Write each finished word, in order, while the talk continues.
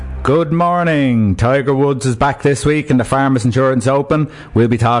Good morning. Tiger Woods is back this week in the Farmers Insurance Open. We'll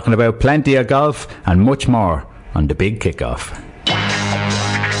be talking about plenty of golf and much more on the Big Kickoff.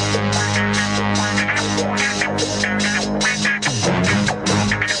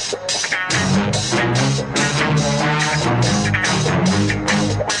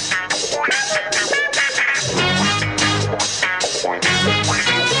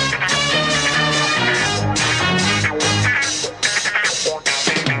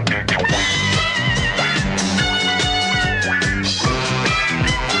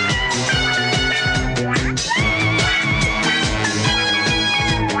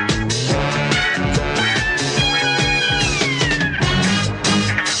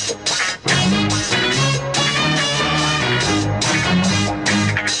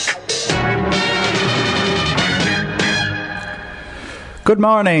 Good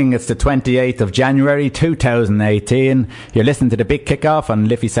morning, it's the 28th of January 2018. You're listening to the Big Kickoff on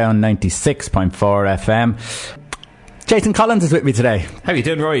Liffey Sound 96.4 FM. Jason Collins is with me today. How are you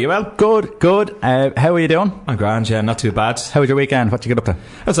doing, Roy? You well? Good. How are you doing? I'm grand, yeah, not too bad. How was your weekend? What did you get up to?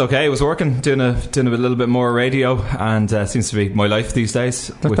 That's okay. I was working, doing a little bit more radio, and seems to be my life these days.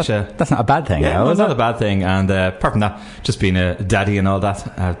 That's not a bad thing, yeah, though, it's not a bad thing. And apart from that, just being a daddy and all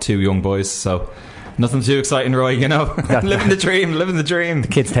that, 2 young boys, so nothing too exciting, Roy, you know. living the dream. The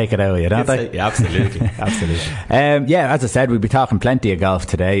kids take it out of you, don't they? Yeah, absolutely. Yeah, as I said, we'll be talking plenty of golf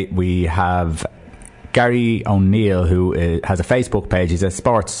today. We have Gary O'Neill, who has a Facebook page. He's a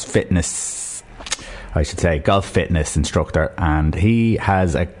golf fitness instructor, and he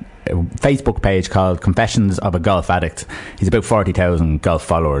has a Facebook page called Confessions of a Golf Addict. He's about 40,000 golf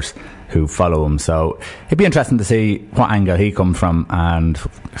followers who follow him, so it'd be interesting to see what angle he comes from and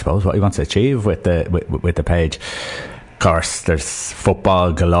I suppose what he wants to achieve with the page. Of course, there's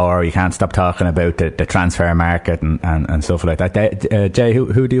football galore. You can't stop talking about the transfer market and stuff like that. Jay,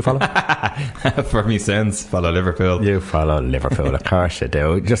 who do you follow? For me sins, follow Liverpool. You follow Liverpool, of course you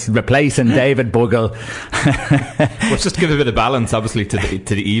do. Just replacing David Bogle. Well, just to give a bit of balance, obviously, to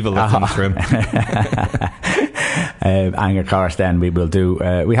the evil that comes from him. And of course, then we will do.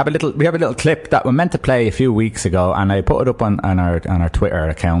 We have a little clip that we meant to play a few weeks ago, and I put it up on our Twitter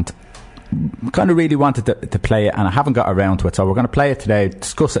account. Kind of really wanted to play it, and I haven't got around to it, so we're going to play it today,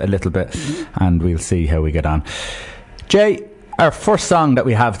 discuss it a little bit, and we'll see how we get on. Jay, our first song that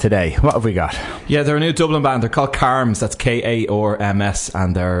we have today, what have we got? Yeah, they're a new Dublin band. They're called Carms. That's K-A-R-M-S,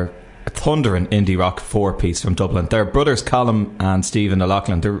 and they're a thundering indie rock 4-piece from Dublin. They're brothers Colm and Stephen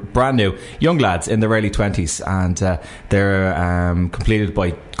O'Loughlin. They're brand new, young lads in their early 20s, and they're completed by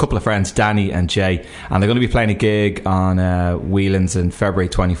a couple of friends, Danny and Jay, and they're going to be playing a gig on Whelan's in February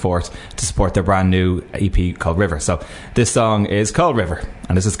 24th to support their brand new EP called River. So this song is called River,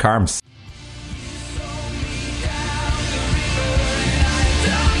 and this is Carms.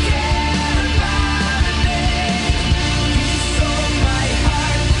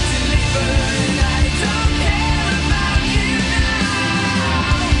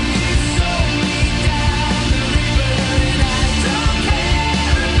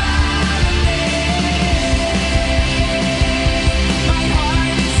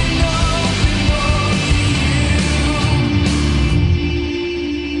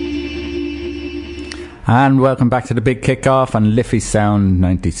 And welcome back to the Big Kickoff on Liffey Sound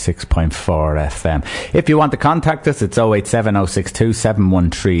 96.4 FM. If you want to contact us, it's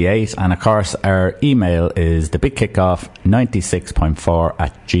 087-062-7138. And of course, our email is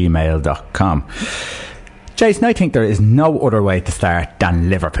thebigkickoff96.4@gmail.com. Jason, I think there is no other way to start than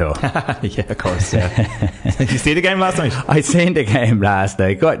Liverpool. Yeah, of course, yeah. Did you see the game last night? I seen the game last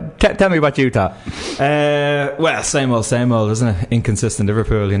night. Go on, tell me what you thought. Well, same old, isn't it? Inconsistent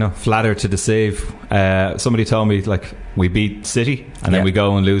Liverpool, you know, flatter to deceive. Somebody told me, like, we beat City and then we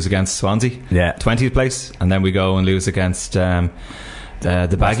go and lose against Swansea, 20th place, and then we go and lose against the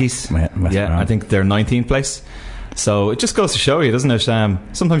Baggies. West I think they're 19th place. So it just goes to show you, doesn't it?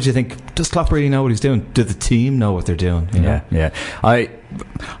 Sometimes you think, does Klopp really know what he's doing? Do the team know what they're doing? You know? Yeah. I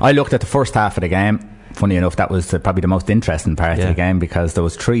looked at the first half of the game. Funny enough, that was probably the most interesting part of the game, because there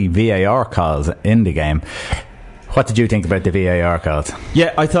was 3 VAR calls in the game. What did you think about the VAR calls?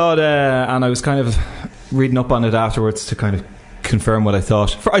 Yeah, I thought, and I was kind of reading up on it afterwards to kind of confirm what I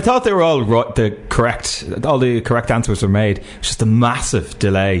thought. I thought they were all right, all the correct answers were made. It was just a massive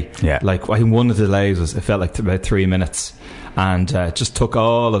delay. Yeah. Like, I think one of the delays it felt like about 3 minutes, and it just took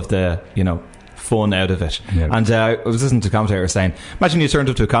all of the, fun out of it. Yeah. And I was listening to a commentator saying, imagine you turned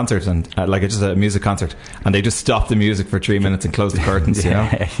up to a concert and just a music concert, and they just stopped the music for 3 minutes and closed the curtains.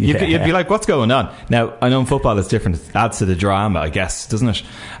 You'd be like, what's going on? Now, I know in football it's different. It adds to the drama, I guess, doesn't it?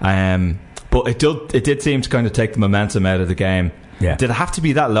 But it did seem to kind of take the momentum out of the game. Yeah. Did it have to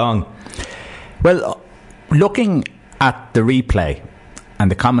be that long? Well, looking at the replay and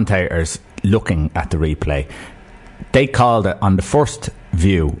the commentators looking at the replay, they called it on the first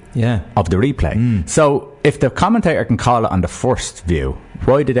view of the replay. So if the commentator can call it on the first view,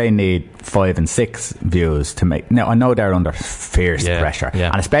 why do they need 5 and 6 views to make? Now, I know they're under fierce pressure,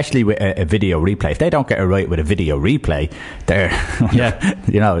 and especially with a video replay. If they don't get it right with a video replay, they're,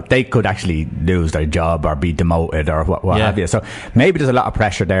 you know, they could actually lose their job or be demoted or what have you. So maybe there's a lot of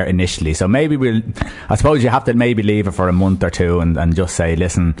pressure there initially. So maybe I suppose you have to maybe leave it for a month or two and just say,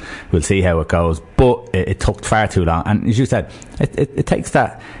 listen, we'll see how it goes. But it took far too long. And as you said, it takes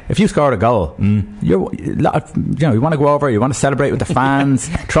that. If you scored a goal, you want to go over, you want to celebrate with the fans,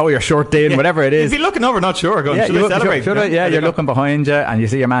 throw your shirt in, whatever it is. You'd be looking over, not sure, going, should I celebrate? You're looking behind you and you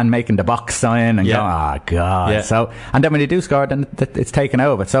see your man making the box sign and going, oh God. So, and then when you do score, then it's taken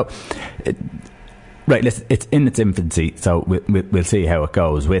over. So, it's in its infancy, so we'll see how it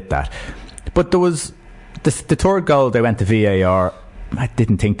goes with that. But there was the third goal, they went to VAR. I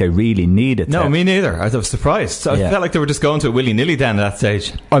didn't think they really needed No, me neither. I was surprised. So I felt like they were just going to it willy-nilly then at that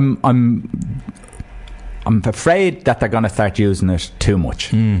stage. I'm afraid that they're going to start using it too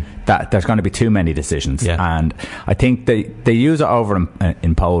much. That there's going to be too many decisions. And I think they use it over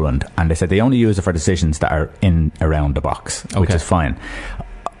in Poland, and they said they only use it for decisions that are in around the box, which is fine.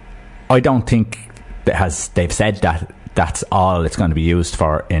 I don't think they've said that that's all it's going to be used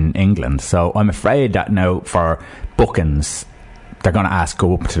for in England. So I'm afraid that now for bookings, they're going to ask,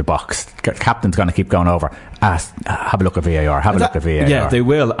 go up to the box. The captain's going to keep going over. Ask, have a look at VAR. Have a look at VAR. Yeah, they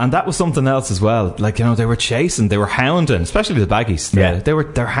will. And that was something else as well. Like, you know, they were chasing, they were hounding, especially the baggies.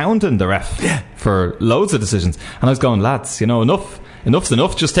 They're hounding the ref for loads of decisions. And I was going, lads, you know, enough's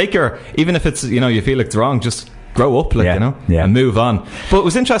enough. Just take even if it's, you know, you feel like it's wrong, just grow up, and move on. But it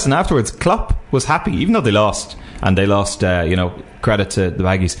was interesting afterwards. Klopp was happy, even though they lost. And they lost, credit to the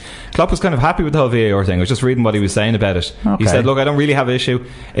baggies. Klopp was kind of happy with the whole VAR thing. I was just reading what he was saying about it. He said, look, I don't really have an issue.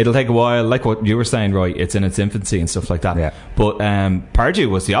 It'll take a while, like what you were saying, Roy. It's in its infancy and stuff like that. But Pardew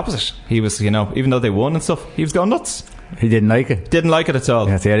was the opposite. He was, even though they won and stuff, he was going nuts. He didn't like it. Didn't like it at all.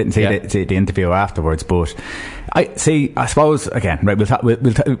 I didn't see the interview afterwards, but I suppose again, right?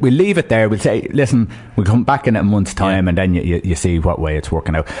 We'll leave it there. We'll say, listen, we'll come back in a month's time, and then you see what way it's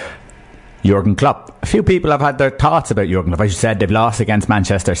working out. Jurgen Klopp. A few people have had their thoughts about Jurgen Klopp. As you said, they've lost against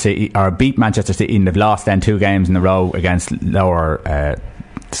Manchester City, or beat Manchester City, and they've lost then 2 games in a row against lower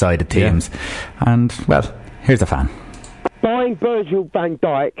sided teams. And well, here's a fan. Buying Virgil van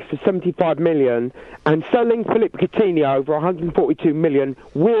Dijk for 75 million and selling Philippe Coutinho for 142 million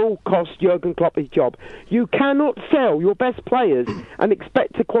will cost Jurgen Klopp his job. You cannot sell your best players and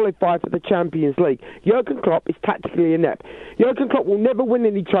expect to qualify for the Champions League. Jurgen Klopp is tactically inept. Jurgen Klopp will never win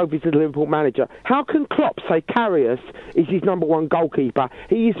any trophies as a Liverpool manager. How can Klopp say Karius is his number one goalkeeper?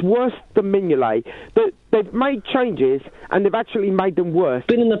 He is worse than Mignolet. They've made changes and they've actually made them worse.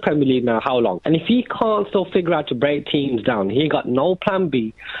 Been in the Premier League now how long? And if he can't still figure out to break teams down, he ain't got no plan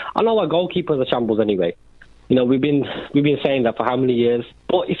B. I know our goalkeepers are shambles anyway. You know, we've been saying that for how many years?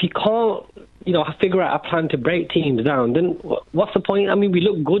 But if he can't, figure out a plan to break teams down, then what's the point? I mean, we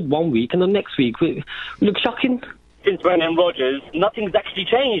look good one week and the next week we look shocking. Since Brendan Rodgers, nothing's actually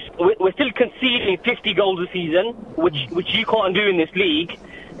changed. We're still conceding 50 goals a season, which you can't do in this league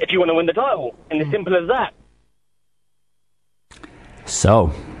if you want to win the title. And as simple as that.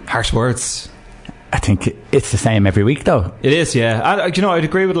 So, harsh words. I think it's the same every week, though. It is, yeah. And, I'd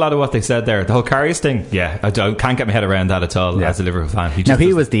agree with a lot of what they said there. The whole Karius thing, I can't get my head around that at all as a Liverpool fan.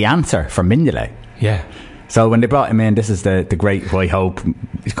 He was the answer for Mignolet. Yeah. So when they brought him in, this is the great white hope.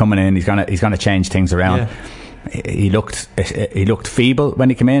 He's coming in. He's gonna change things around. Yeah. He looked feeble when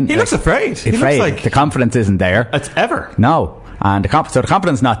he came in. He looks afraid. He looks like the confidence isn't there. It's ever. No, and the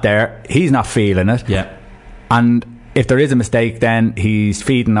confidence not there. He's not feeling it. Yeah, and if there is a mistake, then he's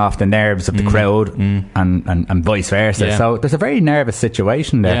feeding off the nerves of the crowd, and vice versa. Yeah. So there's a very nervous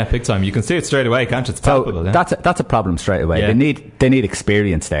situation there. Yeah, big time. You can see it straight away, can't you? It's palpable. So that's a problem straight away. Yeah. They need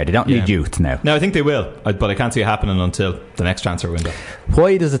experience there. They don't need youth now. No, I think they will, but I can't see it happening until the next transfer window.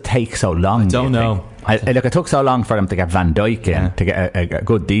 Why does it take so long? I don't know. It took so long for them to get Van Dijk in, to get a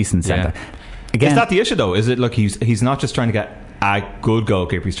good, decent centre. Again, is that the issue though? Is it look? He's not just trying to get a good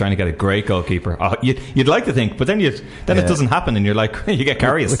goalkeeper. He's trying to get a great goalkeeper. You'd like to think, but then it doesn't happen, and you're like, you get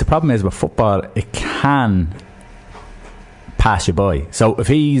Karius. But the problem is with football, it can pass you by. So if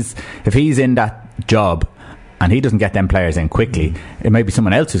he's in that job and he doesn't get them players in quickly, it may be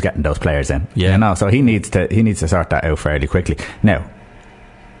someone else who's getting those players in. Yeah, so he needs to sort that out fairly quickly. Now,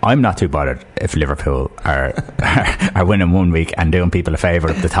 I'm not too bothered if Liverpool are winning one week and doing people a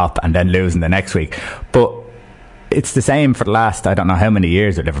favour at the top and then losing the next week. But it's the same for the last, I don't know how many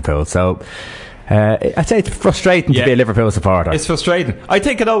years with Liverpool. So I'd say it's frustrating to be a Liverpool supporter. It's frustrating. I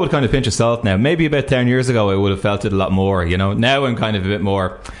take it all with kind of pinch of salt now. Maybe about 10 years ago I would have felt it a lot more. Now I'm kind of a bit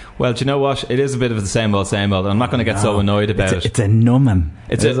more, well, do you know what? It is a bit of the same old. I'm not going to get so annoyed about it. It's a numbing.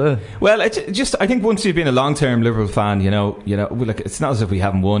 Well, it's just, I think once you've been a long-term Liverpool fan, like, it's not as if we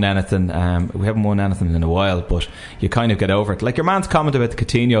haven't won anything. We haven't won anything in a while, but you kind of get over it. Like your man's comment about the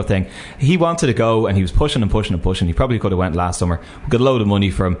Coutinho thing. He wanted to go and he was pushing and pushing and pushing. He probably could have went last summer. We got a load of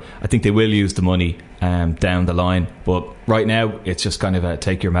money from. I think they will use the money down the line, but right now it's just kind of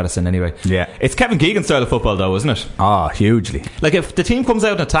take your medicine anyway. Yeah, it's Kevin Keegan's style of football, though, isn't it? Oh, hugely. Like if the team comes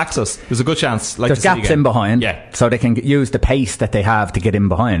out and attacks us, there's a good chance. Like there's gaps in behind, so they can use the pace that they have to get in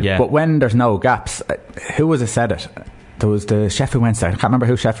behind. Yeah. But when there's no gaps, who was it said it? There was the Sheffield Wednesday. I can't remember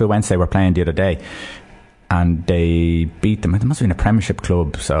who Sheffield Wednesday were playing the other day, and they beat them. It must have been a Premiership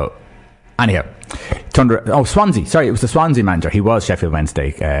club. So anyhow, Swansea. Sorry, it was the Swansea manager. He was Sheffield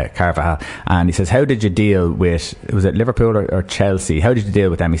Wednesday, Carvajal. And he says, how did you deal with, was it Liverpool or Chelsea? How did you deal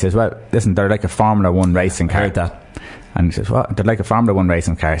with them? He says, well, listen, they're like a Formula 1 racing car. I heard that. And he says, well, they're like a Formula 1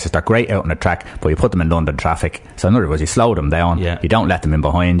 racing car. He says, they're great out on the track, but you put them in London traffic. So in other words, you slow them down. You don't let them in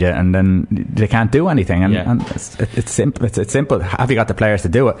behind you, and then they can't do anything. And it's simple. It's simple. Have you got the players to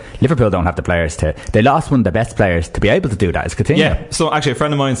do it? Liverpool don't have the players to. They lost one of the best players to be able to do that. It's Coutinho. Yeah. So actually, a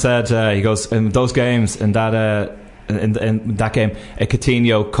friend of mine said, he goes, in those games, in that game, a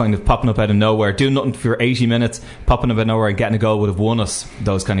Coutinho kind of popping up out of nowhere, doing nothing for 80 minutes, popping up out of nowhere and getting a goal would have won us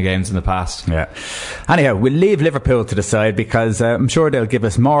those kind of games in the past. Yeah. Anyhow, we'll leave Liverpool to the side because I'm sure they'll give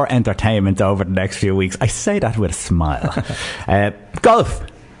us more entertainment over the next few weeks. I say that with a smile. Golf.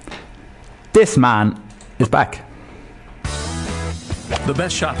 This man is back. The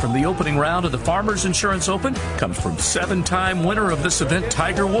best shot from the opening round of the Farmers Insurance Open comes from 7-time winner of this event,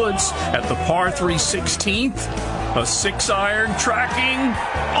 Tiger Woods, at the par 3 16th. A 6-iron tracking,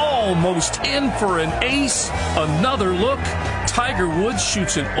 almost in for an ace. Another look. Tiger Woods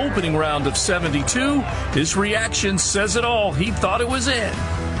shoots an opening round of 72. His reaction says it all. He thought it was in.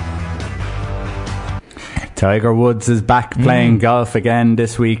 Tiger Woods is back playing golf again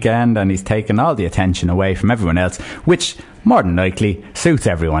this weekend, and he's taken all the attention away from everyone else, which more than likely suits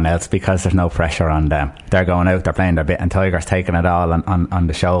everyone else because there's no pressure on them. They're going out, they're playing their bit, and Tiger's taking it all on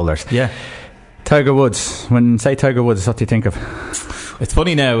the shoulders. Yeah. Tiger Woods, when say Tiger Woods, what do you think of? It's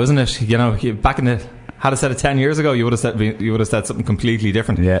funny now, isn't it? Back in the, had I said it 10 years ago, you would have said something completely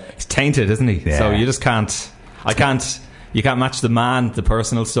different. Yeah. He's tainted, isn't he? Yeah. So you just can't. You can't match the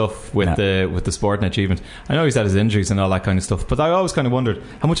personal stuff with the sporting achievement. I know he's had his injuries and all that kind of stuff, but I always kind of wondered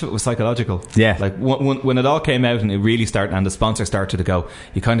how much of it was psychological. Yeah. Like when it all came out and it really started, and the sponsor started to go,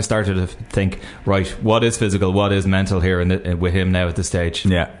 you kind of started to think, right, what is physical, what is mental here with him now at this stage?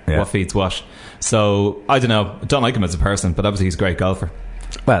 Yeah. What feeds what? So I don't know. I don't like him as a person, but obviously he's a great golfer.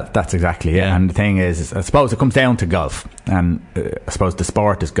 Well, that's exactly it. Yeah. And the thing is, I suppose it comes down to golf, and I suppose the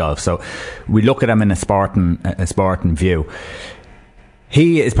sport is golf. So we look at him in a sporting view.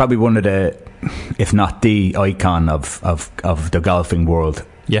 He is probably one of the, if not the icon of the golfing world,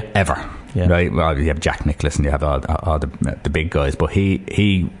 ever. Yeah. Right? Well, you have Jack Nicklaus and you have all the big guys, but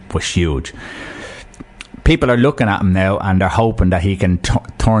he was huge. People are looking at him now and they're hoping that he can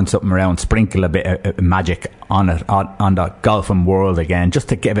turn something around, sprinkle a bit of magic on the golfing world again, just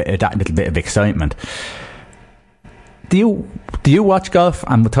to give it that little bit of excitement. Do you watch golf,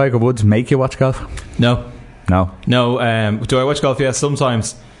 and would Tiger Woods make you watch golf? No. Do I watch golf? Yes,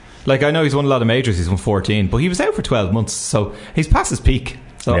 sometimes. Like, I know he's won a lot of majors. He's won 14, but he was out for 12 months, so he's past his peak.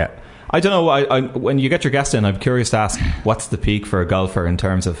 So yeah. I don't know. When you get your guest in, I'm curious to ask, what's the peak for a golfer in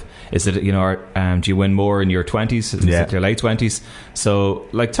terms of, is it, do you win more in your 20s? Is it your late 20s? So,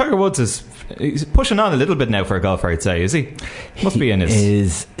 like, Tiger Woods he's pushing on a little bit now for a golfer, I'd say. Is he? Must be in his...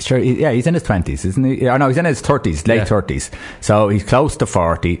 he's in his 20s, isn't he? No, he's in his 30s, late 30s. So he's close to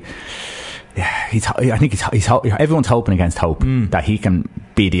 40. Yeah, I think everyone's hoping against hope that he can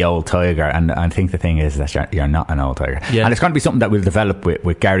be the old Tiger, and I think the thing is that you're not an old Tiger. Yeah. And it's going to be something that we'll develop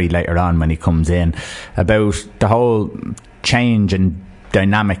with Gary later on when he comes in, about the whole change and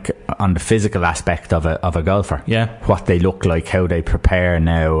dynamic on the physical aspect of a golfer. Yeah, what they look like, how they prepare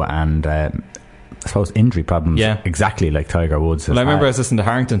now, and I suppose injury problems. Yeah, exactly like Tiger Woods. Well, I remember I was listening to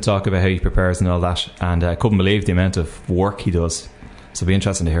Harrington talk about how he prepares and all that, and I couldn't believe the amount of work he does. So it'll be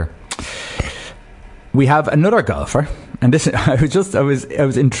interesting to hear. We have another golfer, and this I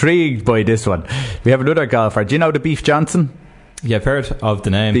was intrigued by this one. We have another golfer. Do you know the Beef Johnson? Yeah, I've heard of the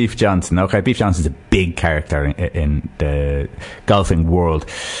name. Beef Johnson. Okay, Beef Johnson's a big character in the golfing world.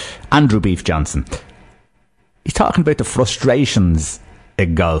 Andrew Beef Johnson. He's talking about the frustrations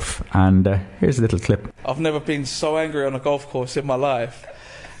in golf. And here's a little clip. I've never been so angry on a golf course in my life.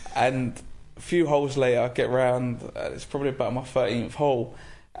 And a few holes later, I get round, it's probably about my 13th hole.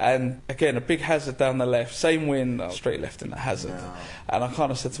 And again, a big hazard down the left, same wind, straight left in the hazard. No. And I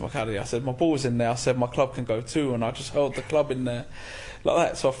kind of said to my caddy, I said, my ball's in there. I said, my club can go too. And I just held the club in there like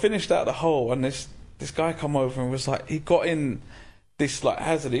that. So I finished out the hole, and this guy come over and was like, he got in this like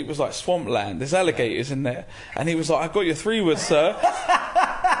hazard. It was like swampland. There's alligators in there. And he was like, I got your 3-wood, sir.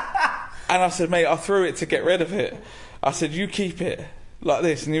 And I said, mate, I threw it to get rid of it. I said, you keep it like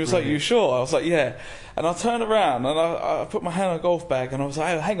this. And he was like, you sure? I was like, yeah. And I turned around and I put my hand on a golf bag and I was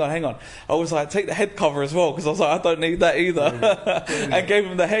like, oh, hang on. I was like, take the head cover as well, because I was like, I don't need that either. And gave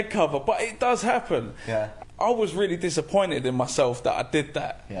him the head cover. But it does happen. Yeah. I was really disappointed in myself that I did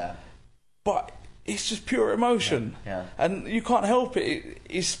that. Yeah. But it's just pure emotion. Yeah. And you can't help it.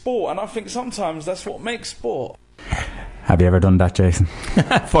 It's sport. And I think sometimes that's what makes sport. Have you ever done that, Jason?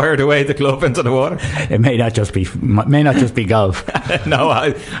 Fired away the club into the water? It may not just be golf. No,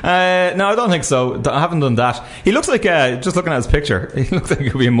 I don't think so. I haven't done that. He looks like, just looking at his picture, he looks like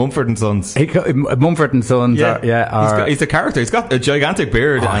he could be in Mumford & Sons. Mumford & Sons, yeah. He's a character. He's got a gigantic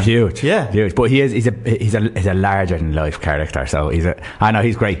beard. Oh, huge. Yeah. Huge. But he's a larger than life character. So I know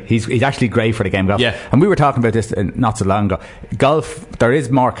he's great. He's actually great for the game of golf. Yeah. And we were talking about this not so long ago. Golf, there is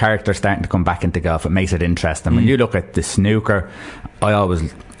more characters starting to come back into golf. It makes it interesting. When you look at the snooker, I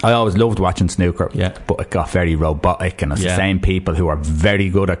always loved watching snooker, but it got very robotic, and it's the same people who are very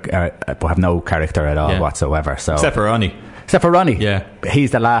good at but have no character at all whatsoever. So except for Ronnie,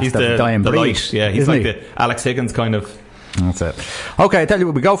 he's the last of the dying breed. Light. Yeah, he's like the Alex Higgins kind of. That's it. Okay, I tell you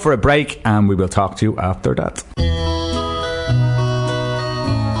what, we go for a break and we will talk to you after that.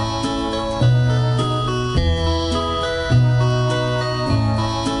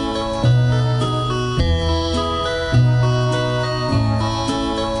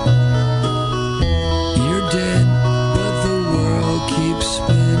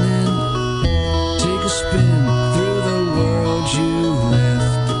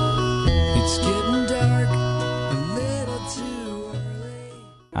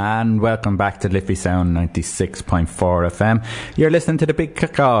 And welcome back to Liffey Sound 96.4 FM. You're listening to The Big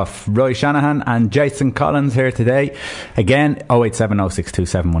Kick-Off. Roy Shanahan and Jason Collins here today. Again,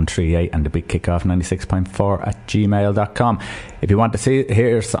 08706271138 and The Big Kick-Off 96.4 at gmail.com. If you want to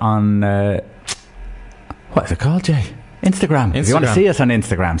hear us on... what is it called, Jay? Instagram. If you want to see us on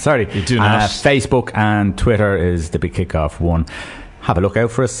Instagram, sorry. You do not. Facebook and Twitter is The Big Kick-Off 1. Have a look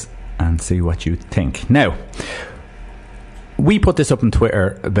out for us and see what you think. Now... we put this up on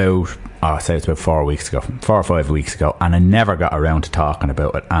Twitter about, I'd say it's about 4 or 5 weeks ago, and I never got around to talking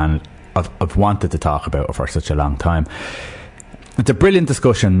about it, and I've wanted to talk about it for such a long time. It's a brilliant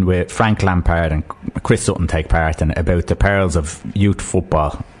discussion with Frank Lampard and Chris Sutton take part in it about the perils of youth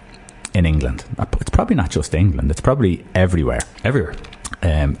football in England. It's probably not just England, it's probably everywhere.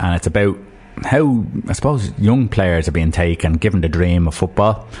 And it's about how, I suppose, young players are being taken, given the dream of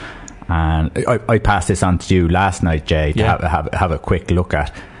football. And I passed this on to you last night, Jay, to have a quick look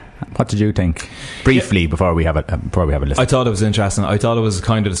at. What did you think, briefly, before we have a listen? I thought it was interesting. I thought it was a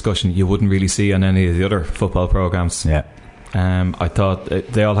kind of discussion you wouldn't really see on any of the other football programmes. Yeah. I thought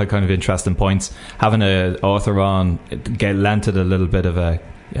they all had kind of interesting points. Having an author on lent it a little bit of a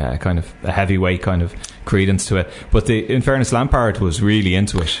kind of a heavyweight kind of credence to it. But in fairness, Lampard was really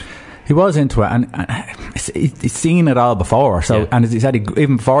into it. He was into it, and he's seen it all before. So, and as he said,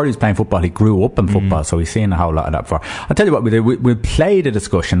 even before he was playing football, he grew up in football, so he's seen a whole lot of that before. I'll tell you what, we'll play the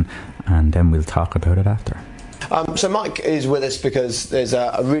discussion, and then we'll talk about it after. So Mike is with us because there's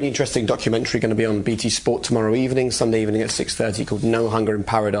a really interesting documentary going to be on BT Sport tomorrow evening, Sunday evening at 6:30, called No Hunger in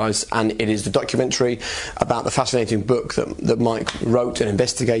Paradise, and it is the documentary about the fascinating book that Mike wrote and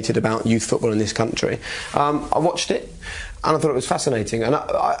investigated about youth football in this country. I watched it and I thought it was fascinating, and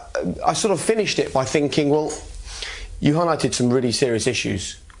I sort of finished it by thinking, well, you highlighted some really serious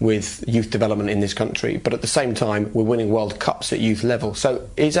issues with youth development in this country, but at the same time we're winning World Cups at youth level. So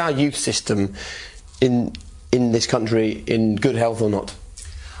is our youth system in this country in good health or not?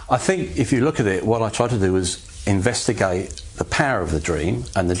 I think if you look at it, what I tried to do was investigate the power of the dream,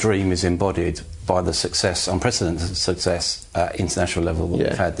 and the dream is embodied by the success, unprecedented success at international level that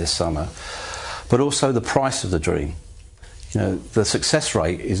we've had this summer, but also the price of the dream. You know, the success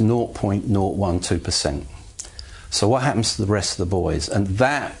rate is 0.012%. So what happens to the rest of the boys? And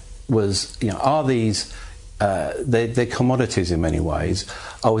that was, you know, are these they're commodities in many ways.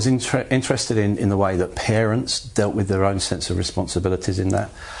 I was interested in the way that parents dealt with their own sense of responsibilities in that,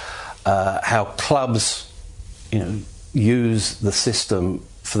 how clubs, you know, use the system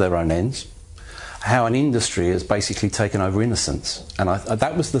for their own ends, how an industry has basically taken over innocence. And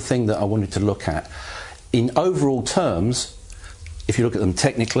that was the thing that I wanted to look at. In overall terms, if you look at them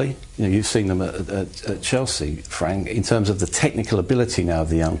technically, you've seen them at Chelsea, Frank, in terms of the technical ability now of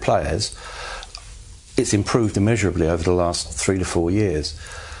the young players, it's improved immeasurably over the last 3 to 4 years.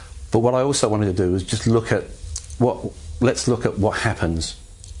 But what I also wanted to do was just let's look at what happens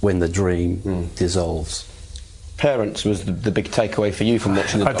when the dream dissolves. Parents was the big takeaway for you from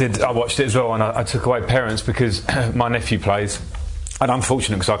watching the I watched it as well, and I took away parents because my nephew plays. And I'm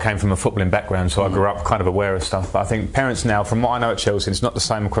fortunate because I came from a footballing background, so I grew up kind of aware of stuff. But I think parents now, from what I know at Chelsea, it's not the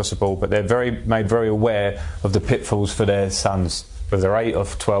same across the board, but they're made very aware of the pitfalls for their sons, whether they're 8 or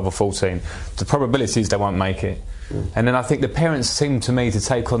 12 or 14. The probabilities they won't make it. And then I think the parents seem to me to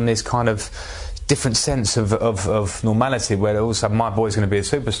take on this kind of different sense of normality, where all of a sudden my boy's going to be a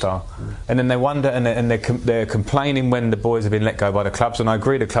superstar, and then they wonder and they're complaining when the boys have been let go by the clubs. And I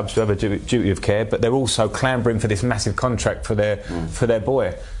agree the clubs do have a duty of care, but they're also clambering for this massive contract for their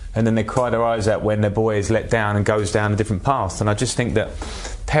boy, and then they cry their eyes out when their boy is let down and goes down a different path. And I just think that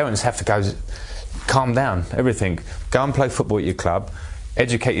parents have to go, calm down, everything, go and play football at your club,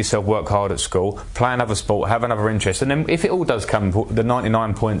 educate yourself, work hard at school, play another sport, have another interest, and then if it all does come, the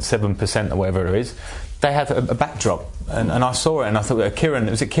 99.7% or whatever it is, they have a backdrop. And I saw it and I thought, Kieran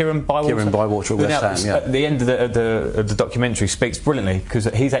Bywater? Kieran Bywater at West Ham, yeah. At the end of the documentary speaks brilliantly, because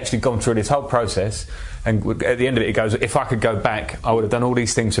he's actually gone through this whole process, and at the end of it he goes, if I could go back I would have done all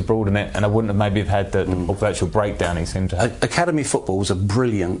these things to broaden it, and I wouldn't have maybe have had the virtual breakdown he seemed to have. Academy football is a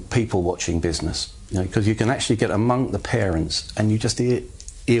brilliant people watching business, because you can actually get among the parents and you just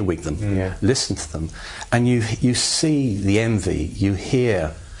earwig them, listen to them, and you see the envy, you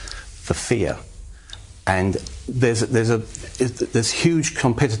hear the fear, and there's huge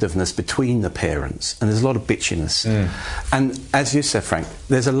competitiveness between the parents, and there's a lot of bitchiness. And as you said, Frank,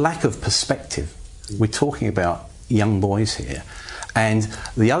 there's a lack of perspective. We're talking about young boys here, and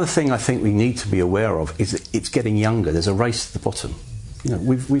the other thing I think we need to be aware of is that it's getting younger. There's a race to the bottom.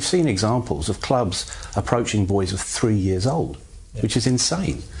 We've seen examples of clubs approaching boys of 3 years old, which is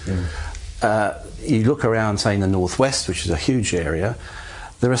insane. You look around, say, in the Northwest, which is a huge area,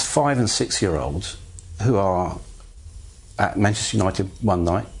 there are 5 and 6 year olds who are at Manchester United one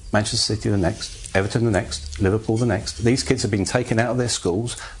night, Manchester City the next, Everton the next, Liverpool the next. These kids have been taken out of their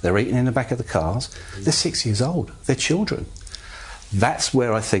schools, they're eating in the back of the cars, they're 6 years old, they're children. That's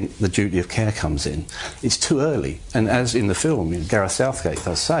where I think the duty of care comes in. It's too early, and as in the film, Gareth Southgate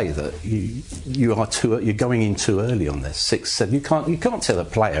does say that you're going in too early on this. 6, 7. You can't tell a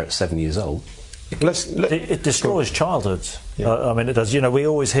player at 7 years old. It destroys childhoods. I mean, it does. We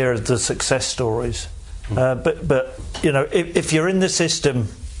always hear the success stories, but if you're in the system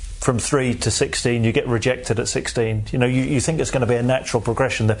from 3 to 16, you get rejected at 16. You think it's going to be a natural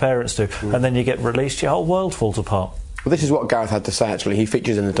progression. The parents do, and then you get released. Your whole world falls apart. Well, this is what Gareth had to say, actually. He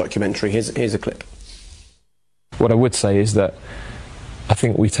features in the documentary. Here's a clip. What I would say is that I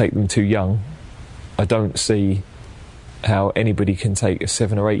think we take them too young. I don't see how anybody can take a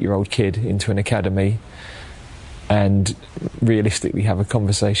 7 or 8 year old kid into an academy and realistically have a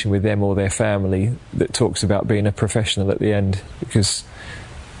conversation with them or their family that talks about being a professional at the end, because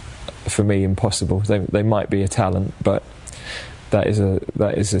for me, impossible. They might be a talent, but that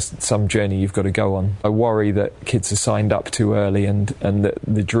is some journey you've got to go on. I worry that kids are signed up too early, and that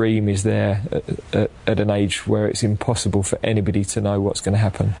the dream is there at an age where it's impossible for anybody to know what's going to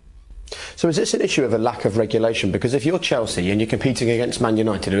happen. So is this an issue of a lack of regulation? Because if you're Chelsea and you're competing against Man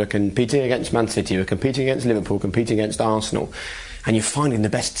United, who are competing against Man City, who are competing against Liverpool, competing against Arsenal, and you're finding the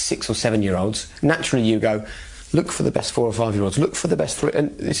best 6 or 7 year olds, naturally you go, look for the best 4 or 5 year olds, look for the best 3,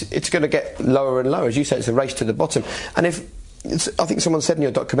 and it's going to get lower and lower. As you say, it's a race to the bottom. And I think someone said in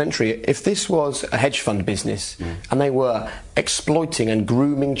your documentary, if this was a hedge fund business and they were exploiting and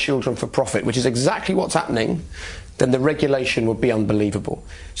grooming children for profit, which is exactly what's happening, then the regulation would be unbelievable.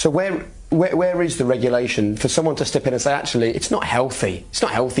 So where is the regulation for someone to step in and say, actually, it's not healthy. It's not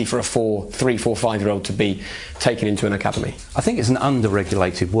healthy for a 3, 4, 5 year old to be taken into an academy. I think it's an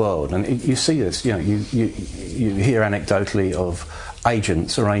under-regulated world, and you see this. You hear anecdotally of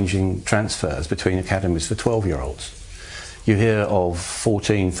agents arranging transfers between academies for 12 year olds. You hear of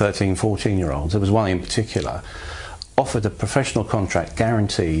 13, 14 year olds. There was one in particular offered a professional contract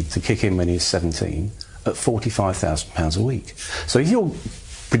guaranteed to kick in when he's 17 at £45,000 a week. So if you're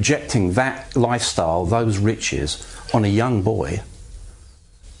projecting that lifestyle, those riches on a young boy,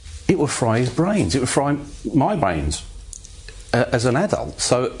 it would fry his brains. It would fry my brains as an adult.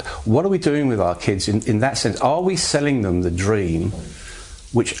 So what are we doing with our kids in that sense? Are we selling them the dream,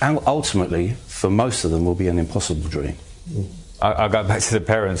 which ultimately for most of them will be an impossible dream? I go back to the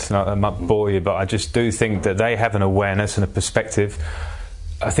parents, and I might bore you, but I just do think that they have an awareness and a perspective.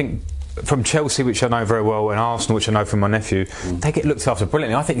 I think from Chelsea, which I know very well, and Arsenal, which I know from my nephew, they get looked after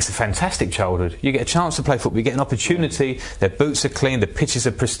brilliantly. I think it's a fantastic childhood. You get a chance to play football, you get an opportunity, their boots are clean, the pitches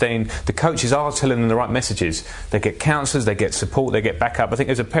are pristine, the coaches are telling them the right messages. They get counsellors, they get support, they get backup. I think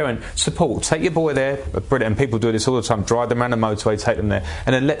as a parent, support. Take your boy there, brilliant, and people do this all the time, drive them around the motorway, take them there,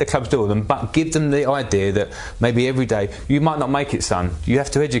 and then let the clubs do it them, but give them the idea that maybe every day, you might not make it, son, you have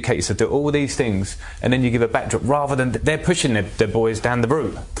to educate yourself, do all these things, and then you give a backdrop, rather than they're pushing their boys down the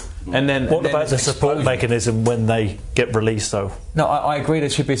route. And then, what about the support mechanism when they get released, though? No, I agree there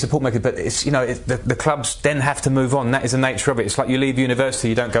should be a support mechanism, but it's, the clubs then have to move on. That is the nature of it. It's like you leave university,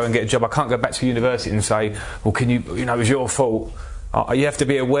 you don't go and get a job. I can't go back to university and say, well, can you, it was your fault. You have to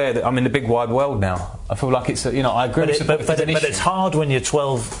be aware that I'm in the big wide world now. I feel like it's, I agree with support. But it's hard when you're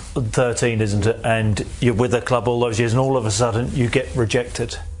 12 and 13, isn't it? And you're with a club all those years, and all of a sudden you get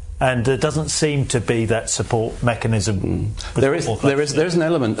rejected. And there doesn't seem to be that support mechanism. There is an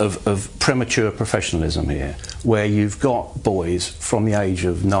element of premature professionalism here, where you've got boys from the age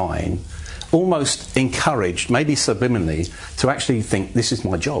of 9 almost encouraged, maybe subliminally, to actually think, this is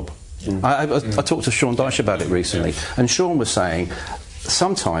my job. I talked to Sean Dyche about it recently, and Sean was saying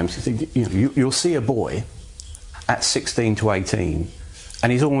sometimes you'll see a boy at 16 to 18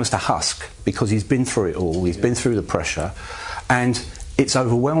 and he's almost a husk because he's been through it all, he's been through the pressure, and it's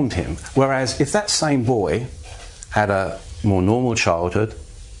overwhelmed him. Whereas if that same boy had a more normal childhood,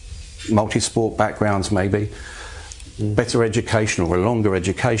 multi-sport backgrounds maybe, better education or a longer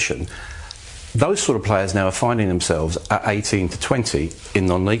education, those sort of players now are finding themselves at 18 to 20 in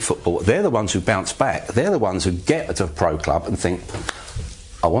non-league football. They're the ones who bounce back. They're the ones who get to a pro club and think,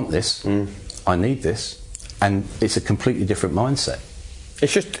 I want this, I need this, and it's a completely different mindset.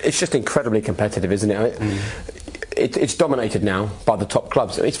 It's just incredibly competitive, isn't it? It's dominated now by the top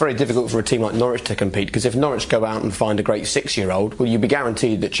clubs. It's very difficult for a team like Norwich to compete, because if Norwich go out and find a great 6-year-old, well, you'd be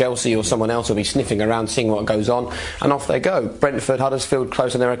guaranteed that Chelsea or someone else will be sniffing around, seeing what goes on, and off they go. Brentford, Huddersfield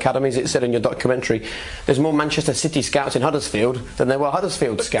close on their academies. It said in your documentary there's more Manchester City scouts in Huddersfield than there were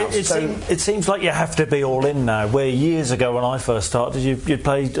Huddersfield scouts. It seems like you have to be all in now, where years ago when I first started you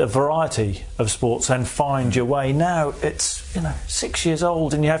played a variety of sports and find your way. Now it's 6 years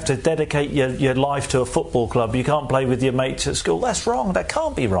old and you have to dedicate your life to a football club. You can't play with your mates at school. That's wrong. That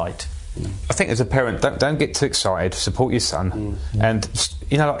can't be right. I think as a parent, don't get too excited. Support your son, and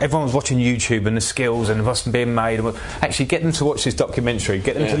everyone's watching YouTube and the skills and what's being made. Actually, get them to watch this documentary.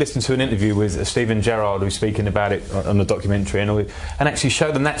 Get them to listen to an interview with Stephen Gerrard, who's speaking about it on the documentary, and actually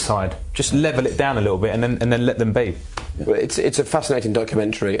show them that side. Just level it down a little bit, and then let them be. Well, it's a fascinating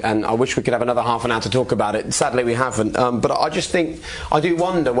documentary, and I wish we could have another half an hour to talk about it. Sadly, we haven't. But I do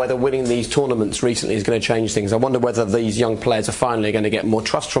wonder whether winning these tournaments recently is going to change things. I wonder whether these young players are finally going to get more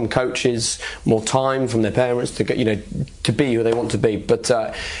trust from coaches, more time from their parents to get, to be who they want to be. But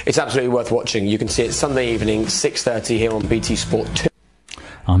it's absolutely worth watching. You can see it Sunday evening, 6:30 here on BT Sport 2.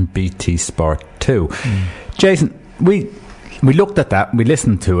 On BT Sport 2. Jason, we looked at that, we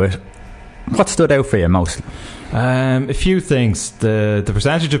listened to it. What stood out for you most? A few things. The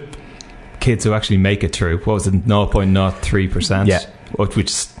percentage of kids who actually make it through, what was it, 0.03%? Yeah.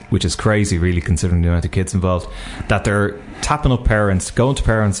 Which is crazy, really, considering the amount of kids involved. That they're tapping up parents, going to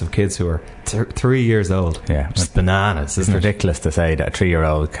parents of kids who are 3 years old. Yeah, just bananas. It's ridiculous to say that a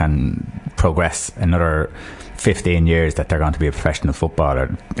 3-year-old can progress another 15 years that they're going to be a professional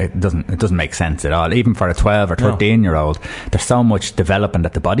footballer. It doesn't make sense at all. Even for a 12 or 13-year-old, there's so much development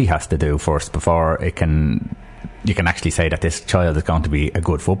that the body has to do first before you can actually say that this child is going to be a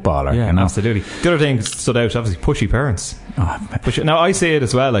good footballer. Yeah, absolutely. The other thing stood out, obviously, pushy parents. Now, I say it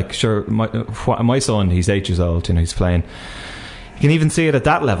as well. Like, sure, my son, he's 8 years old. He's playing. You can even see it at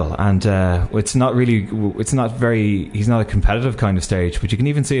that level, and he's not a competitive kind of stage, but you can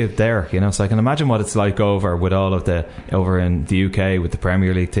even see it there. So I can imagine what it's like over in the UK with the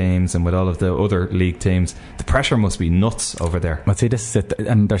Premier League teams and with all of the other league teams. The pressure must be nuts over there. Well, see, this is it,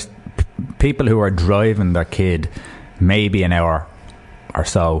 and there's people who are driving their kid maybe an hour or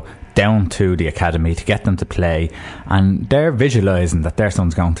so down to the academy to get them to play, and they're visualising that their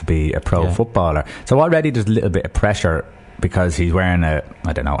son's going to be a pro footballer. So already there's a little bit of pressure because he's wearing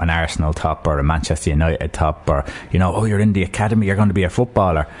an Arsenal top or a Manchester United top, or you're in the academy, you're going to be a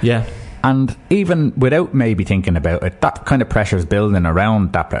footballer. Yeah. And even without maybe thinking about it, that kind of pressure is building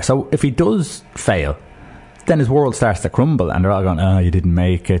around that pressure. So if he does fail, then his world starts to crumble, and they're all going, "Oh, you didn't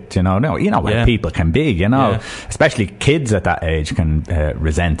make it." What people can be. Especially kids at that age can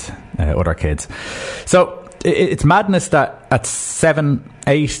resent other kids. So it's madness that at 7,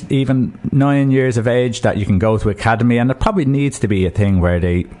 8, even 9 years of age that you can go to academy, and there probably needs to be a thing where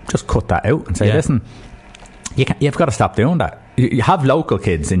they just cut that out and say, listen, you've got to stop doing that. You have local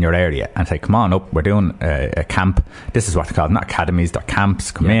kids in your area and say, come on up, we're doing a camp. This is what they call them, not academies, they're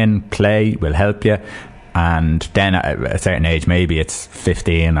camps. Come in, play, we'll help you. And then at a certain age, maybe it's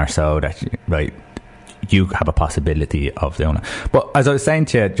 15 or so, that you have a possibility of doing it. But as I was saying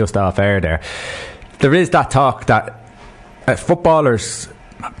to you just off air there is that talk that a footballer's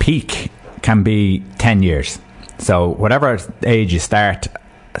peak can be 10 years. So whatever age you start,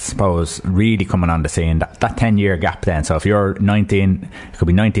 I suppose, really coming on the scene, that 10-year gap then. So if you're 19, it could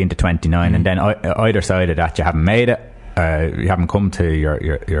be 19 to 29, and then either side of that you haven't made it, you haven't come to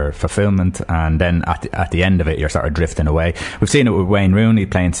your fulfilment, and then at the end of it you're sort of drifting away. We've seen it with Wayne Rooney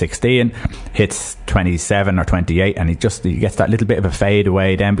playing 16, hits 27 or 28, and he gets that little bit of a fade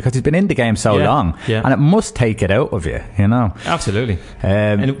away then, because he's been in the game so long, and it must take it out of you, Absolutely.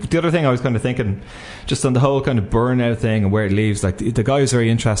 And the other thing I was kind of thinking, just on the whole kind of burnout thing and where it leaves, like the guy is very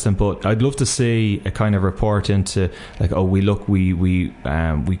interesting, but I'd love to see a kind of report into we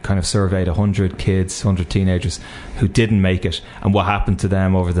kind of surveyed 100 kids, 100 teenagers who didn't make it, and what happened to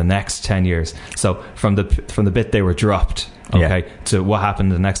them over the next 10 years. So from the bit they were dropped, to what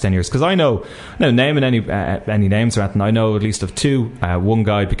happened in the next 10 years. Because I know, naming any names or anything, I know at least of two. One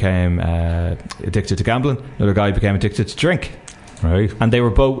guy became addicted to gambling, another guy became addicted to drink. Right. And they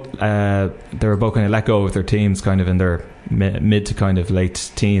were both kind of let go of their teams kind of in their mid to kind of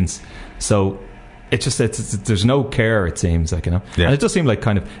late teens. So it's there's no care, it seems like, and it does seem like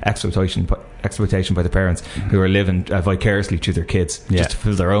kind of exploitation by the parents who are living vicariously through their kids just to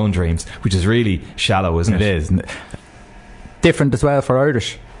fulfill their own dreams, which is really shallow, isn't it? It is different as well for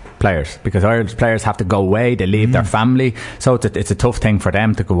Irish players, because Irish players have to go away, they leave their family, so it's a tough thing for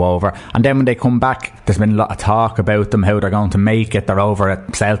them to go over, and then when they come back there's been a lot of talk about them, how they're going to make it. They're over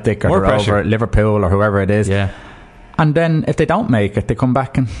at Celtic, or more they're pressure. over at Liverpool, or whoever it is, and then if they don't make it, they come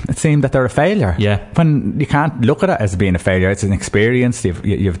back and it seems that they're a failure. When you can't look at it as being a failure, it's an experience.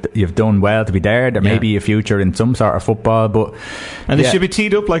 You've done well to be there. There may be a future in some sort of football, but they should be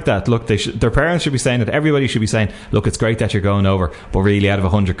teed up like that. Look, their parents should be saying it. Everybody should be saying, look, it's great that you're going over, but really out of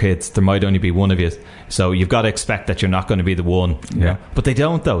 100 kids there might only be one of you, so you've got to expect that you're not going to be the one. But they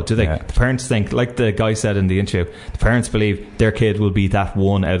don't, though, do they? The parents think, like the guy said in the interview, the parents believe their kid will be that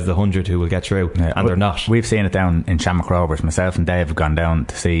one out of the 100 who will get through, and they're not. We've seen it down in Shamrock Rovers. Myself and Dave have gone down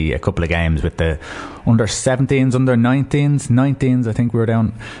to see a couple of games with the under 17s, under 19s, I think we were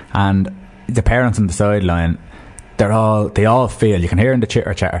down, and the parents on the sideline, they all feel, you can hear in the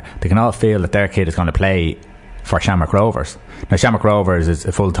chatter, they can all feel that their kid is going to play for Shamrock Rovers. Now Shamrock Rovers is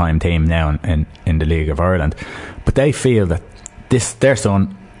a full-time team now in the League of Ireland, but they feel that their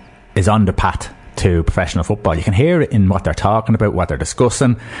son is on the path to professional football. You can hear it in what they're talking about, what they're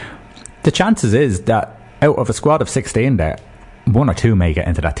discussing. The chances is that out of a squad of 16 there, one or two may get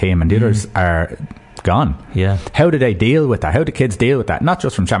into that team, and the others are gone. How do they deal with that? How do kids deal with that? Not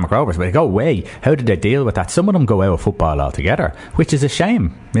just from Shamrock Rovers, but they go away. How do they deal with that? Some of them go out of football altogether, which is a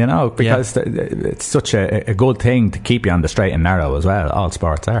shame, because it's such a good thing to keep you on the straight and narrow as well. All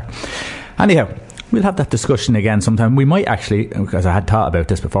sports are. Anyhow, we'll have that discussion again sometime. We might actually, because I had thought about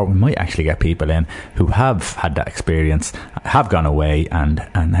this before, we might actually get people in who have had that experience, have gone away, and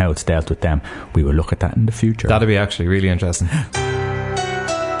how it's dealt with them. We will look at that in the future. That'd be actually really interesting.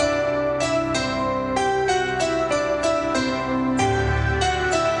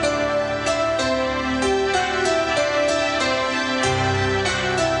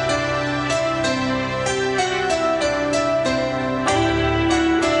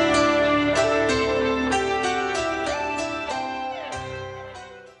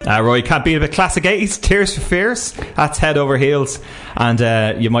 Roy, can't beat a bit classic 80s, Tears for Fears. That's head over heels,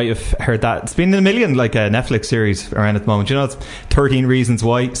 and you might have heard that. It's been in a million, like a Netflix series around at the moment. It's 13 Reasons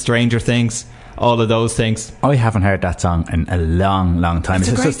Why, Stranger Things, all of those things. I haven't heard that song in a long time.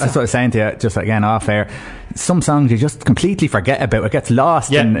 That's what I was saying to you just again off air. Some songs you just completely forget about. It gets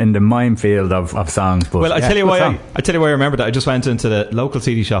lost in the minefield of songs. But well, I tell you why I remember that. I just went into the local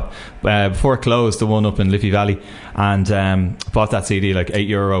CD shop before it closed, the one up in Liffey Valley, and bought that CD like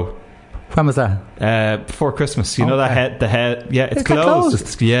 €8. When was that? Before Christmas. You know that the head. Yeah, it's closed.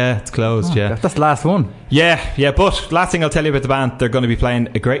 It's closed. That's the last one. Yeah. But last thing I'll tell you about the band, they're going to be playing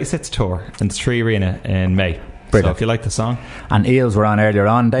a Greatest Hits tour in the Tree Arena in May. Brilliant. So if you like the song. And Eels were on earlier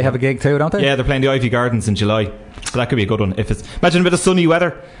on. They have a gig too, don't they? Yeah, they're playing the Ivy Gardens in July. So that could be a good one. Imagine a bit of sunny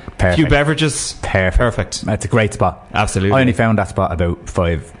weather, a few beverages. Perfect. It's a great spot. Absolutely. I only found that spot about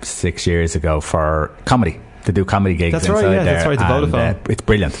 5-6 years ago for comedy. to do comedy gigs. That's inside right, yeah, there, that's right, the Vodafone. It's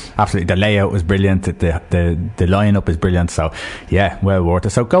brilliant. Absolutely, the layout was brilliant. The lineup is brilliant. So yeah, well worth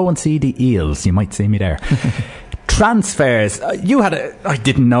it. So go and see the Eels. You might see me there. Transfers. You had I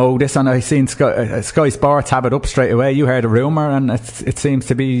didn't know this, and I seen Sky Sports have it up straight away. You heard a rumour, and it seems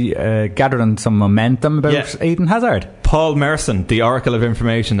to be gathering some momentum about Eden Hazard. Paul Merson, the oracle of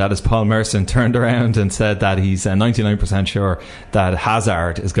information, that is Paul Merson, turned around and said that he's 99% sure that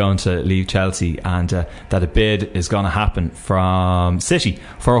Hazard is going to leave Chelsea, and that a bid is going to happen from City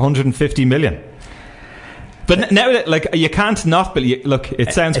for 150 million. But now, like, you can't not believe. Look,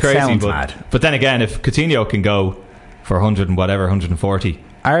 it sounds crazy, sounds mad. But then again, if Coutinho can go for 100 and whatever, 140,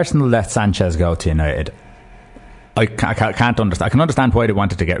 Arsenal let Sanchez go to United. I can't understand. I can understand why they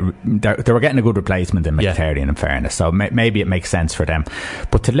wanted to get. They were getting a good replacement in Mkhitaryan, in fairness. So maybe it makes sense for them.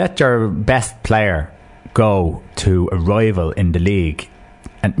 But to let your best player go to a rival in the league,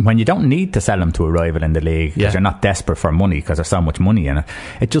 and when you don't need to sell him to a rival in the league because you're not desperate for money because there's so much money in it,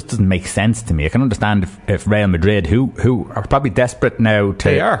 it just doesn't make sense to me. I can understand if Real Madrid, who are probably desperate now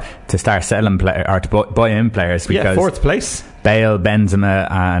to start selling or to buy in players, because fourth place, Bale, Benzema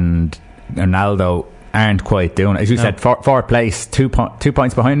and Ronaldo aren't quite doing it. As you said, fourth place, 2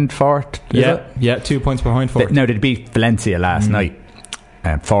 points behind fourth. 2 points behind fourth. Now they beat Valencia last night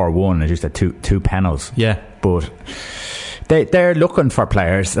 4-1, as you said, two penalties. But they're looking for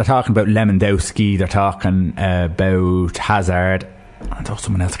players. They're talking about Lewandowski, they're talking about Hazard. I thought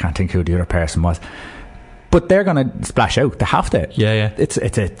someone else, can't think who the other person was. But they're going to splash out. They have to. It's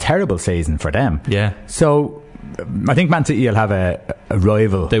a terrible season for them. So I think Man City will have a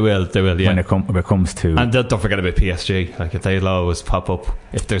rival. They will. When it comes to, and don't forget about PSG. Like, if they'll always pop up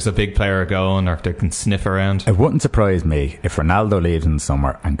if there's a big player going, or if they can sniff around. It wouldn't surprise me if Ronaldo leaves in the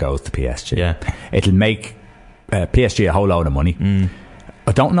summer and goes to PSG. It'll make PSG a whole load of money.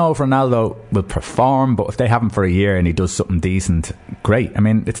 I don't know if Ronaldo will perform, but if they have him for a year and he does something decent, great. I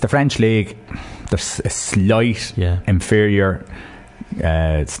mean, it's the French league. There's a slight inferior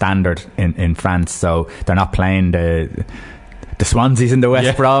standard in France, so they're not playing the Swanseas in the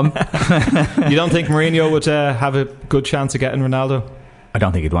West Brom. You don't think Mourinho would have a good chance of getting Ronaldo? I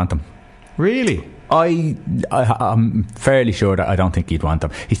don't think he'd want them. Really? I'm fairly sure that I don't think he'd want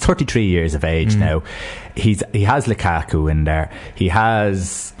them. He's 33 years of age now. He has Lukaku in there. He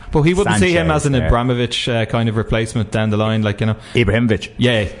has. But he wouldn't see him as an there. Abramovich kind of replacement down the line, like, you know. Ibrahimovic.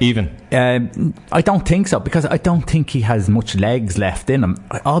 Yeah, even. I don't think so, because I don't think he has much legs left in him.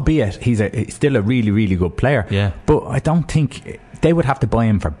 Albeit he's still a really, really good player. But I don't think they would have to buy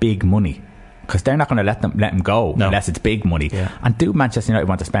him for big money, because they're not going to let him go unless it's big money. And do Manchester United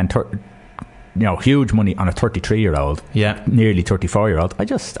want to spend huge money on a 33-year-old, nearly 34-year-old? I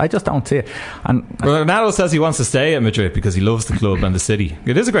just don't see it. And Ronaldo says he wants to stay at Madrid because he loves the club and the city.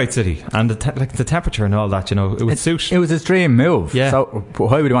 It is a great city, and the temperature and all that, it would suit. It was his dream move. So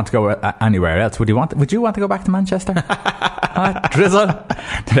why would he want to go anywhere else? Would you want to go back to Manchester? Drizzle.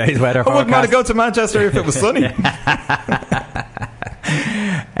 Today's weather forecast. I wouldn't want to go to Manchester if it was sunny.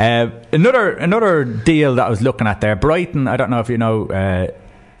 Another deal that I was looking at there, Brighton. I don't know if you know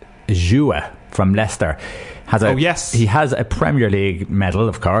Joua from Leicester he has a Premier League medal,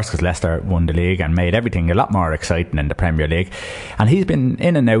 of course, because Leicester won the league and made everything a lot more exciting in the Premier League, and he's been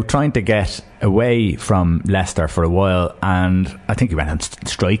in and out trying to get away from Leicester for a while, and I think he went on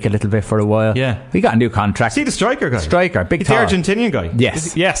strike a little bit for a while. He got a new contract. See the striker guy? Big He's tall. the Argentinian guy.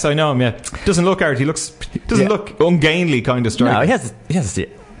 Yes, I know him. Doesn't look out. He doesn't look ungainly kind of striker. No, he has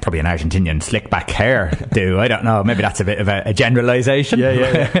probably an Argentinian slick back hair I don't know, maybe that's a bit of a generalisation.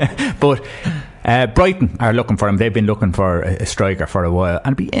 But Brighton are looking for him. They've been looking for a striker for a while,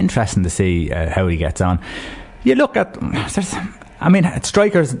 and it'd be interesting to see how he gets on. You look at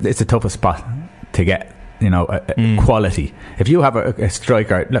strikers, it's the toughest spot to get quality. If you have a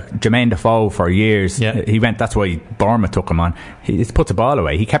striker, look, Jermaine Defoe for years, he went, that's why Bournemouth took him on. He just puts a ball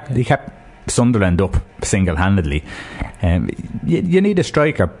away. He kept Sunderland up single-handedly. You need a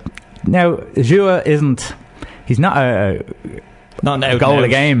striker. Now Joua he's not a goal a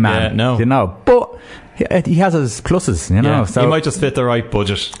game man, but he has his pluses, so he might just fit the right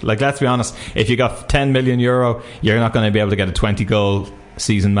budget. Like, let's be honest, if you got €10 million, you're not going to be able to get a 20 goal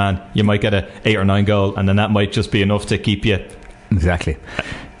season man. You might get a 8 or 9 goal, and then that might just be enough to keep you. Exactly.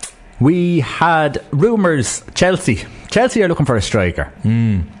 We had rumours Chelsea are looking for a striker.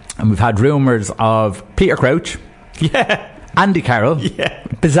 And we've had rumours of Peter Crouch, Andy Carroll.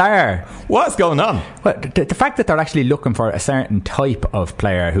 Bizarre. What's going on? Well, the fact that they're actually looking for a certain type of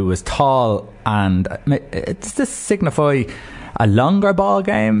player who is tall, and it's to signify a longer ball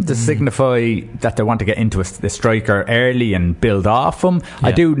game to signify that they want to get into the striker early and build off him. Yeah.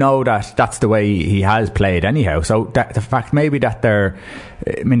 I do know that that's the way he has played anyhow. So the fact maybe that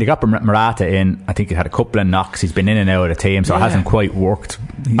they got Morata in. I think he had a couple of knocks. He's been in and out of the team, so it hasn't quite worked.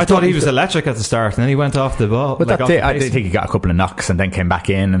 I thought he was electric at the start, and then he went off the ball. But that's it. I think he got a couple of knocks and then came back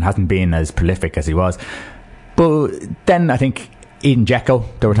in and hasn't been as prolific as he was. But then I think Eden Dzeko,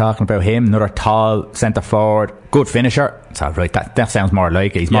 they were talking about him, another tall centre forward, good finisher. So right, that sounds more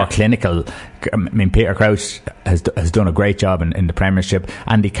like it. He's more clinical. I mean, Peter Crouch has done a great job in the Premiership.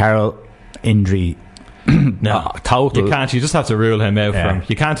 Andy Carroll, injury. No, total. You can't. You just have to rule him out from.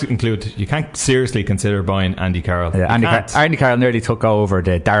 You can't seriously consider buying Andy Carroll. Yeah, Andy Carroll nearly took over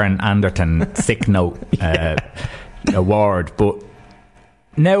the Darren Anderton sick note award, but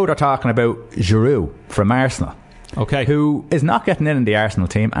now they're talking about Giroud from Arsenal. Okay, who is not getting in the Arsenal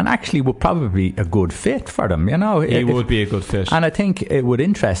team and actually would probably be a good fit for them. He would be a good fit, and I think it would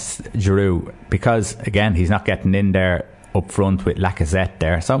interest Giroud because again he's not getting in there up front with Lacazette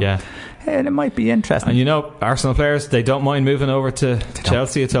there. So it might be interesting. And Arsenal players, they don't mind moving over to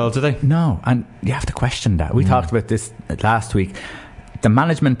Chelsea at all, do they? No, and you have to question that. We talked about this last week. The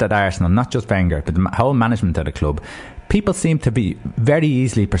management at Arsenal, not just Wenger, but the whole management of the club, people seem to be very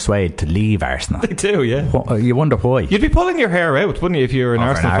easily persuaded to leave Arsenal. They do, yeah. You wonder why. You'd be pulling your hair out, wouldn't you, if you were an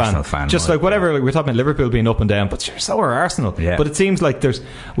Arsenal fan? Just like whatever, like we're talking about Liverpool being up and down, but sure, so are Arsenal. Yeah. But it seems like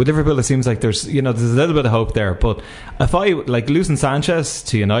with Liverpool, it seems like there's a little bit of hope there. But if I losing Sanchez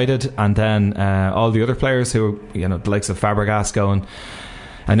to United and then all the other players who the likes of Fabregas going.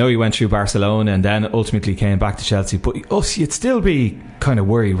 I know he went through Barcelona and then ultimately came back to Chelsea, but you'd still be kind of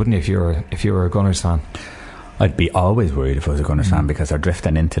worried, wouldn't you, if you were a Gunners fan? I'd be always worried if I was a Gunners fan because they're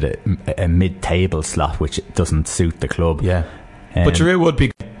drifting into a mid-table slot, which doesn't suit the club. Yeah, but Giroud would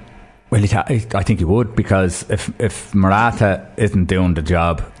be. Well, I think he would, because if Morata isn't doing the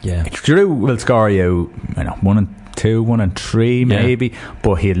job, Giroud will score you 1 and 2, 1 and 3 maybe,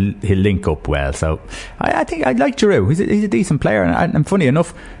 but he'll link up well. So I think I like Giroud. He's a decent player, and funny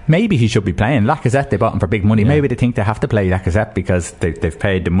enough, maybe he should be playing. Lacazette, they bought him for big money. Maybe they think they have to play Lacazette because they've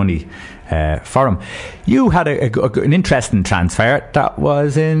paid the money for him. You had an interesting transfer that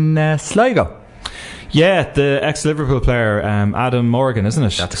was in Sligo. Yeah, the ex-Liverpool player, Adam Morgan, isn't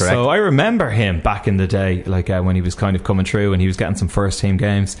it? That's correct. So I remember him back in the day, when he was kind of coming through and he was getting some first-team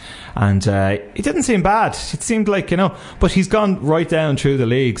games. And he didn't seem bad. It seemed like, but he's gone right down through the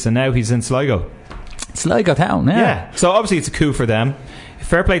leagues and now he's in Sligo. Sligo Town, yeah. So obviously it's a coup for them.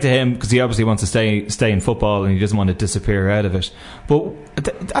 Fair play to him, because he obviously wants to stay in football and he doesn't want to disappear out of it. But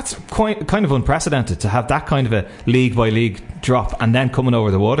that's kind of unprecedented to have that kind of a league by league drop and then coming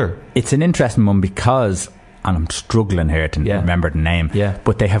over the water. It's an interesting one because, and I'm struggling here to remember the name,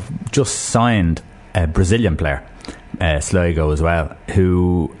 but they have just signed a Brazilian player, Sligo as well,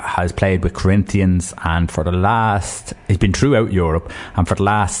 who has played with Corinthians, and he's been throughout Europe, and for the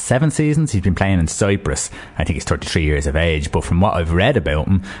last 7 seasons he's been playing in Cyprus. I think he's 33 years of age, but from what I've read about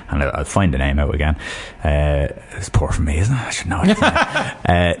him, and I'll find the name out again, it's poor for me, isn't it? I should know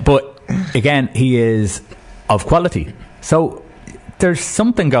it. But again, he is of quality, so there's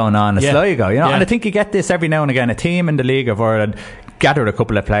something going on in Sligo, and I think you get this every now and again. A team in the League of Ireland gather a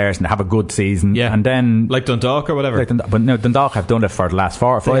couple of players and have a good season, and then like Dundalk or whatever. But no, Dundalk have done it for the last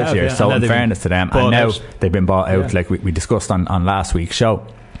 4 or 5 years. So in fairness to them, and now they've been bought out, like we discussed on last week's show.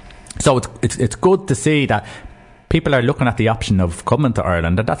 So it's good to see that people are looking at the option of coming to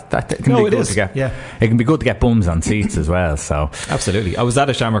Ireland, and that can be good to get. Yeah, it can be good to get bums on seats as well. So absolutely, I was at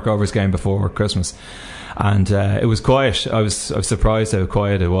a Shamrock Rovers game before Christmas. And it was quiet. I was surprised how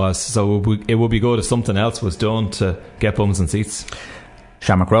quiet it was. So it would be good if something else was done to get bums and seats.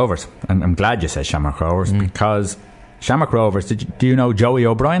 Shamrock Rovers. I'm glad you said Shamrock Rovers, because Shamrock Rovers, do you know Joey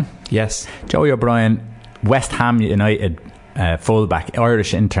O'Brien? Yes. Joey O'Brien, West Ham United fullback,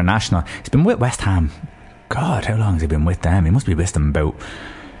 Irish international. He's been with West Ham. God, how long has he been with them? He must be with them about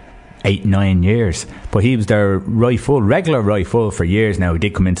 8-9 years, but he was their regular right full for years now. He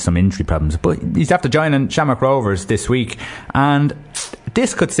did come into some injury problems, but he's after joining Shamrock Rovers this week, and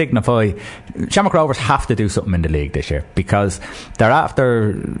this could signify Shamrock Rovers have to do something in the league this year, because they're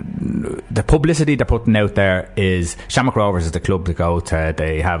after the publicity they're putting out there is Shamrock Rovers is the club to go to.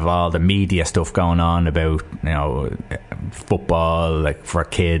 They have all the media stuff going on about football, like for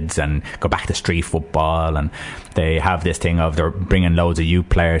kids, and go back to street football, and they have this thing of they're bringing loads of youth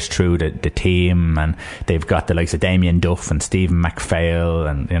players through the team, and they've got the likes of Damien Duff and Stephen McPhail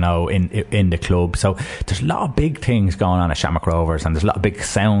and in the club. So there's a lot of big things going on at Shamrock Rovers, and there's a lot of big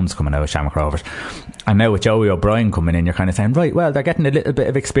sounds coming out of Shamrock Rovers. And now with Joey O'Brien coming in, you're kind of saying, right, well, they're getting a little bit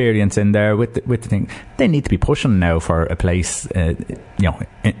of experience in there with the thing. They need to be pushing now for a place,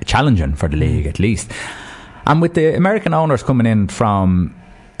 challenging for the league at least. And with the American owners coming in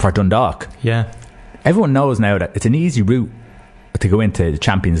for Dundalk, everyone knows now that it's an easy route to go into the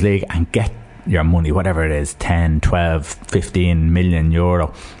Champions League and get your money, whatever it is, 10, 12, 15 million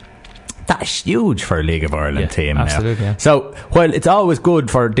euro. That's huge for a League of Ireland team absolutely, now. So while it's always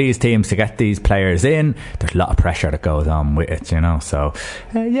good for these teams to get these players in, there's a lot of pressure that goes on with it, So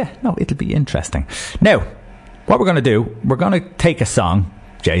it'll be interesting. Now, what we're going to do, we're going to take a song,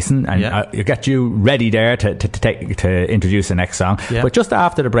 Jason, and I'll get you ready there to introduce the next song. But just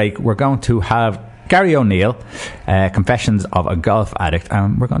after the break, we're going to have Gary O'Neill, Confessions of a Golf Addict,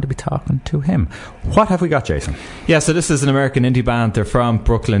 and we're going to be talking to him. What have we got, Jason? So this is an American indie band. They're from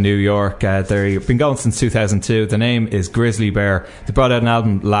Brooklyn, New York. They've been going since 2002. The name is Grizzly Bear. They brought out an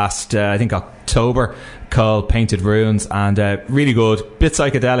album last, I think, October, called Painted Ruins, and really good, bit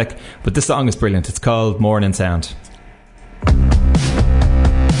psychedelic, but this song is brilliant. It's called Morning Sound.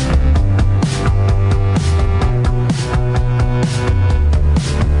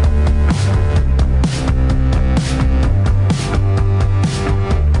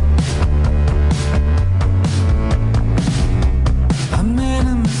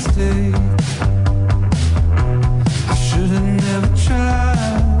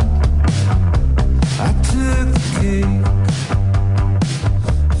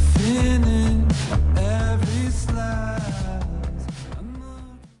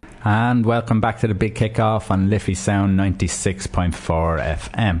 And welcome back to the Big Kickoff on Liffey Sound 96.4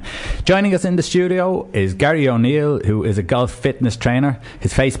 FM. Joining us in the studio is Gary O'Neill, who is a golf fitness trainer.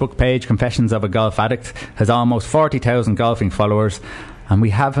 His Facebook page, Confessions of a Golf Addict, has almost 40,000 golfing followers, and we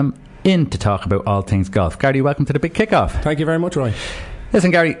have him in to talk about all things golf. Gary, welcome to the Big Kickoff. Thank you very much, Roy.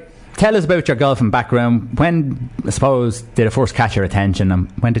 Listen, Gary, tell us about your golfing background. When, I suppose, did it first catch your attention, and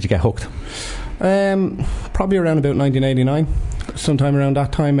when did you get hooked? Probably around about 1989, sometime around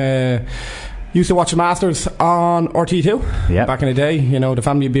that time. Used to watch the Masters on RT2 back in the day. The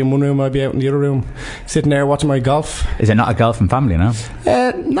family would be in one room, I'd be out in the other room, sitting there watching my golf. Is it not a golfing family now?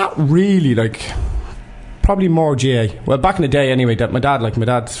 Not really, probably more GA. Well, back in the day anyway, my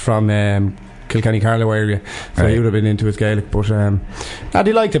dad's from Kilkenny, Carlow area, so he would have been into his Gaelic, but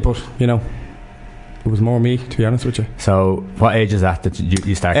he liked it, but it was more me, to be honest with you. So what age is that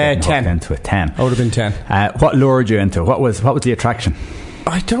you started getting 10. hooked into it? 10. I would have been 10. What lured you into it? What was the attraction?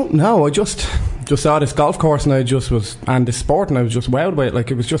 I don't know. I just saw this golf course and and the sport, and I was just wowed by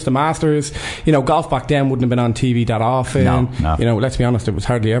it. It was just the Masters. Golf back then wouldn't have been on TV that often. No. Let's be honest, it was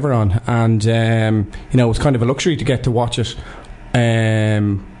hardly ever on. And it was kind of a luxury to get to watch it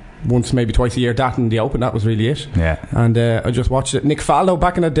once, maybe twice a year. That and the Open, that was really it. And I just watched it. Nick Fallow,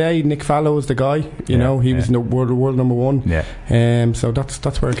 back in the day, Nick Fallow was the guy. He was world number one. So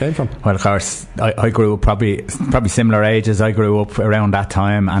that's where it came from. Well, of course, I grew up probably similar ages. I grew up around that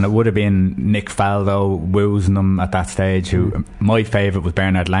time, and it would have been Nick Fallow woosing them at that stage. Who my favourite was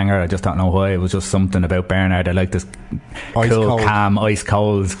Bernard Langer. I just don't know why. It was just something about Bernard. I like this cool, calm, ice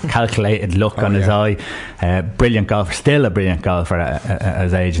cold, calculated look on his eye. Brilliant golfer, still a brilliant golfer at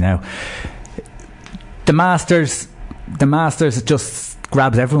his age now. The Masters just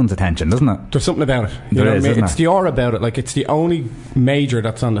grabs everyone's attention, doesn't it? There's something about it. You know what I mean? It's the aura about it. It's the only major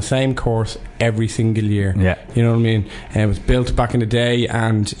that's on the same course every single year. You know what I mean? It was built back in the day,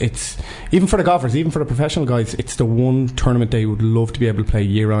 and it's, even for the golfers, even for the professional guys, it's the one tournament they would love to be able to play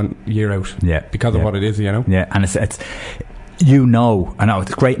year on, year out. Because of what it is, and it's I know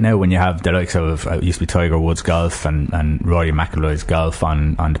it's great now when you have the likes of it used to be Tiger Woods golf and Rory McIlroy's golf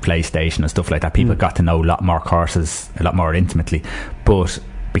on the PlayStation and stuff like that. People got to know a lot more courses a lot more intimately, but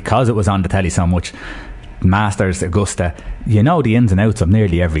because it was on the telly so much, Masters, Augusta, the ins and outs of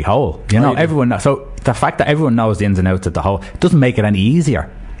nearly every hole. Everyone knows. So the fact that everyone knows the ins and outs of the hole doesn't make it any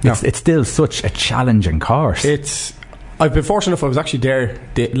easier. It's still such a challenging course. I've been fortunate enough, I was actually there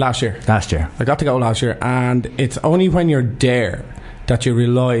last year. I got to go last year, and it's only when you're there that you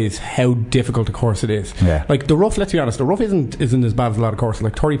realise how difficult a course it is. The rough, let's be honest, the rough isn't as bad as a lot of courses.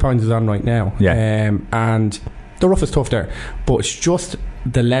 30 pounds is on right now. And the rough is tough there. But it's just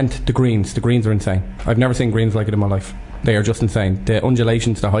the length, the greens are insane. I've never seen greens like it in my life. They are just insane. The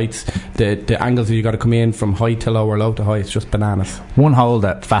undulations, the heights, the angles that you got to come in from high to low or low to high, it's just bananas. One hole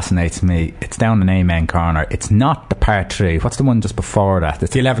that fascinates me, it's down the Amen corner. It's not the par 3. What's the one just before that?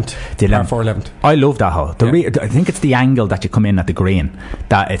 It's the 11th. The 11th. Par 4 11th. I love that hole. I think it's the angle that you come in at the green.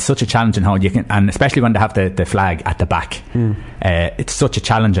 That it's such a challenging hole. You can, and especially when they have the flag at the back. It's such a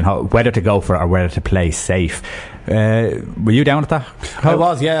challenging hole, whether to go for it or whether to play safe. Were you down at that? I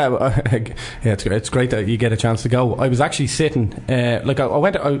was, yeah. It's great that you get a chance to go. I was actually sitting, I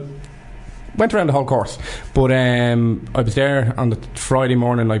went around the whole course, but I was there on the Friday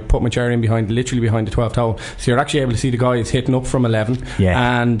morning. I put my chair in literally behind the 12th hole, so you're actually able to see the guys hitting up from 11.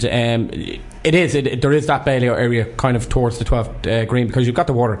 And there is that Bailey area kind of towards the 12th green, because you've got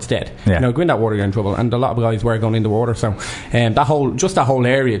the water, it's dead. Go in that water, you're in trouble, and a lot of guys were going in the water. So that whole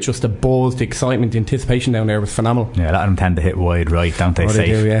area, just the buzz, the excitement, the anticipation down there was phenomenal. A lot of them tend to hit wide right, don't they? They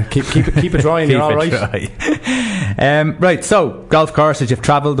do, yeah. Keep it dry and you're all right. Right, so golf courses, you've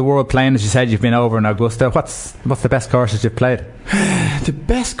travelled the world playing, as you said. You've been over in Augusta. What's the best courses you've played? The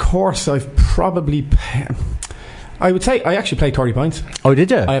best course I've probably I would say I actually played Torrey Pines. Oh,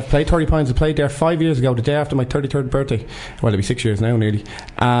 did you? I have played Torrey Pines. I played there 5 years ago, the day after my 33rd birthday. Well, it'll be 6 years now nearly.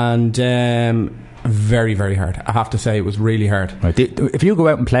 And very, very hard. I have to say, it was really hard. Right. If you go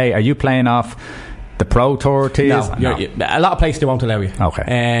out and play, are you playing off the Pro Tour teams? No. A lot of places they won't allow you.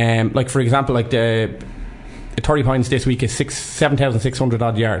 Okay. Like for example, like the Torrey Pines this week is 7,600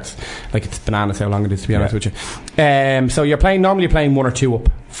 odd yards. Like, it's bananas how long it is, to be honest with you. So you're normally playing one or two up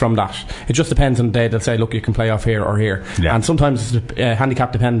from that. It just depends on the day. They'll say, look, you can play off here or here. And sometimes it's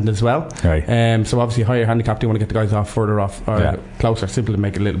handicap dependent as well. So obviously higher handicap, you want to get the guys off further off or closer, simply to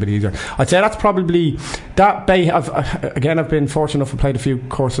make it a little bit easier. I'd say that's probably that Bay. I've been fortunate enough to play a few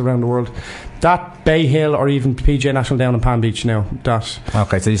courses around the world. That Bay Hill or even PGA National down in Palm Beach now.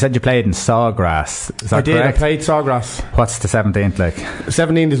 Okay, so you said you played in Sawgrass. Is that I did. Correct? I played Sawgrass. What's the 17th like?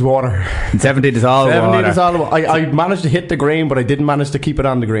 17th is water. 17th is all water. 17th is all water. I managed to hit the green, but I didn't manage to keep it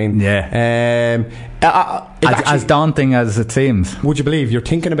on the green. As daunting as it seems. Would you believe you're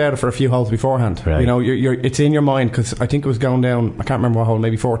thinking about it for a few holes beforehand? Right. You know, it's in your mind, because I think it was going down. I can't remember what hole,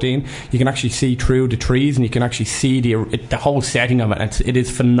 maybe 14. You can actually see through the trees, and you can actually see the whole setting of it. It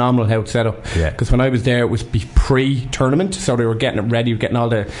is phenomenal how it's set up. Because when I was there, it was pre-tournament, so they were getting it ready, getting all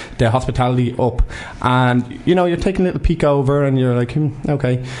the hospitality up, and you're taking a little peek over, and you're like,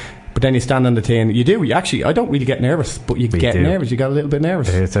 okay. But then you stand on the tee, and I don't really get nervous, but you get nervous. You got a little bit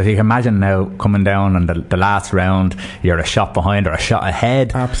nervous. So you can imagine now coming down on the last round, you're a shot behind or a shot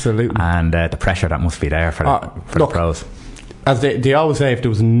ahead. Absolutely. And the pressure that must be there for the pros. As they always say, if there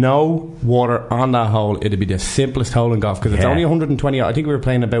was no water on that hole, it'd be the simplest hole in golf, because it's only 120 odd. I think we were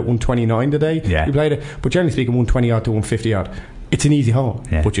playing about 129 today. We played it, but generally speaking, 120 odd to 150 odd. It's an easy hole,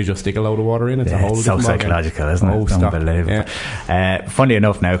 but you just stick a load of water in. It's a whole so psychological, isn't it? It's unbelievable. Funny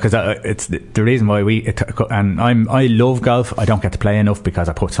enough now, because it's the reason why I love golf. I don't get to play enough because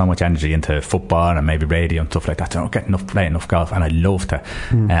I put so much energy into football and maybe radio and stuff like that. So I don't get play enough golf, and I love to,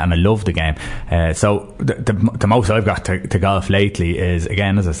 and I love the game. So the most I've got to golf lately is,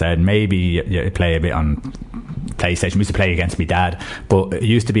 again, as I said, maybe you play a bit on PlayStation. We used to play against my dad, but it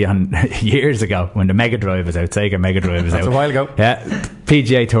used to be on years ago when the Mega Drive was out. Sega Mega Drive was out. That's a while ago.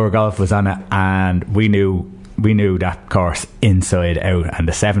 PGA Tour Golf was on it, and we knew that course inside out, and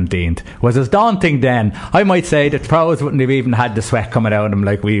the 17th was as daunting then. I might say that pros wouldn't have even had the sweat coming out of them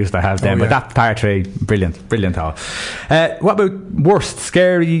like we used to have then. But that par 3, brilliant hole. What about worst,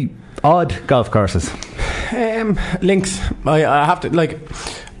 scary, odd golf courses? Links. I have to,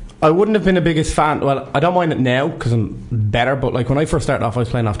 I wouldn't have been the biggest fan. Well, I don't mind it now because I'm better, but when I first started off, I was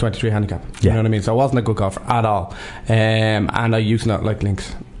playing off 23 handicap. You know what I mean? So I wasn't a good golfer at all, and I used to not like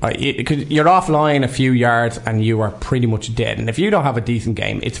links. Because you're offline a few yards and you are pretty much dead, and if you don't have a decent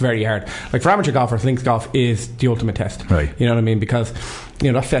game, it's very hard. Like, for amateur golfers, links golf is the ultimate test. Right. You know what I mean? Because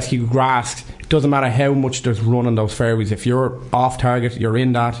that fescue grass, it doesn't matter how much there's run on those fairways. If you're off target, you're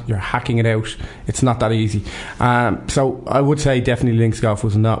in that, you're hacking it out. It's not that easy. So I would say definitely links golf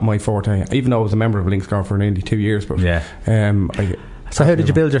was not my forte, even though I was a member of links golf for nearly 2 years. But so how did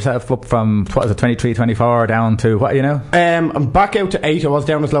you build yourself up from 23, 24 down to what, I'm back out to 8. I was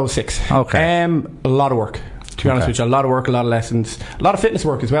down as low as 6. Okay. A lot of work, to be honest with you. A lot of work, a lot of lessons, a lot of fitness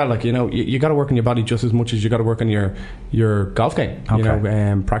work as well. You got to work on your body just as much as you got to work on your golf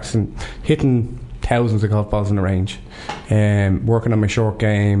game. Practicing hitting thousands of golf balls in the range, working on my short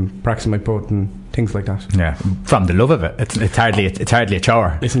game, practicing my putting, things like that. Yeah, from the love of it. It's hardly a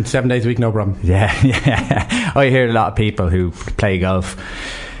chore. Listen, 7 days a week, no problem. Yeah. I hear a lot of people who play golf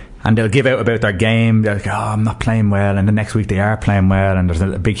and they'll give out about their game. They're like, oh, I'm not playing well, and the next week they are playing well, and there's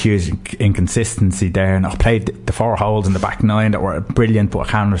a big huge inconsistency there, and I played the 4 holes in the back 9 that were brilliant, but I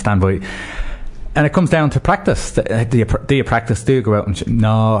can't understand why. And it comes down to practice. Do you practice? Do you go out and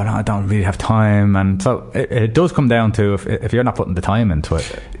no, I don't really have time. And so it does come down to if you're not putting the time into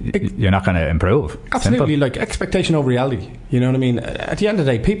it, you're not going to improve. Absolutely. Simple. Like expectation over reality. You know what I mean? At the end of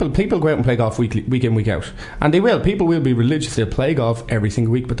the day, people go out and play golf week in, week out. And they will. People will be religious. They'll play golf every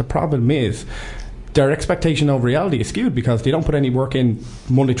single week. But the problem is their expectation over reality is skewed because they don't put any work in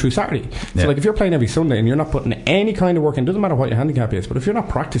Monday through Saturday. So like if you're playing every Sunday and you're not putting any kind of work in, doesn't matter what your handicap is, but if you're not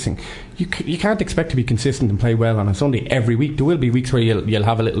practicing, you can't expect to be consistent and play well on a Sunday every week. There will be weeks where you'll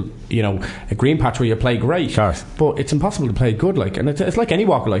have a little, a green patch where you play great, but it's impossible to play good. Like, and it's like any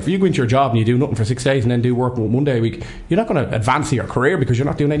walk of life. If you go into your job and you do nothing for 6 days and then do work one day a week, you're not going to advance your career because you're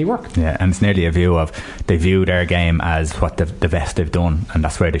not doing any work. Yeah, and it's nearly a view of they view their game as what the best they've done, and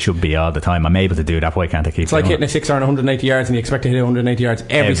that's where they should be all the time. I'm able to do that, why can't I keep it's like hitting a 6-iron 180 yards and you expect to hit 180 yards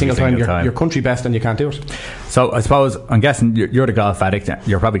every single time. You're country best and you can't do it. So I suppose, I'm guessing you're the golf addict.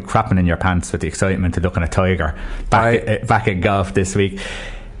 You're probably crapping in your pants with the excitement of looking at Tiger back at golf this week.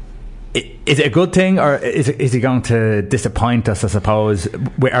 Is it a good thing, or is he going to disappoint us, I suppose,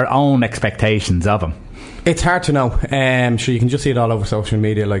 with our own expectations of him? It's hard to know. Sure, you can just see it all over social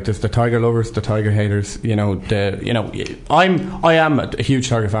media. Like there's the Tiger lovers, the Tiger haters. I am a huge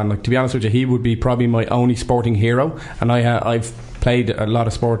Tiger fan. Like, to be honest with you, he would be probably my only sporting hero. And I've played a lot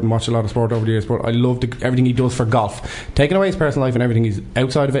of sport and watched a lot of sport over the years, but I love everything he does for golf. Taking away his personal life and everything he's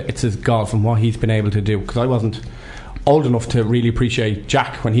outside of it, it's his golf and what he's been able to do. Because I wasn't old enough to really appreciate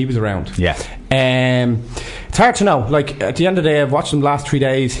Jack when he was around. Yeah. It's hard to know. Like, at the end of the day, I've watched him the last 3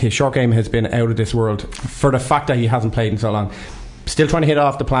 days. His short game has been out of this world for the fact that he hasn't played in so long. Still trying to hit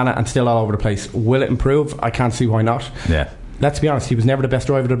off the planet and still all over the place. Will it improve? I can't see why not. Yeah. Let's be honest, he was never the best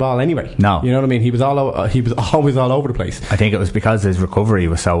driver of the ball anyway. No. You know what I mean? He was always all over the place. I think it was because his recovery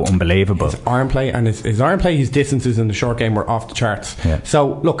was so unbelievable. His iron play and his iron play, his distances in the short game were off the charts. Yeah.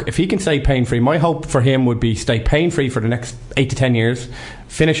 So look, if he can stay pain free, my hope for him would be stay pain free for the next 8 to 10 years,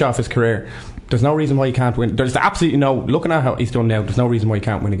 finish off his career. There's no reason why he can't win. There's absolutely no, looking at how he's done now, there's no reason why he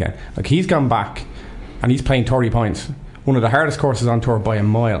can't win again. Like, he's gone back and he's playing Torrey Pines, one of the hardest courses on tour by a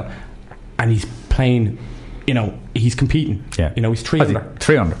mile, and he's playing, he's competing. Yeah. He's 3 under.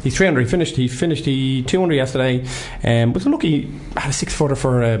 3 under. He's 3 under. He finished 2 under yesterday. Was unlucky. Had a 6-footer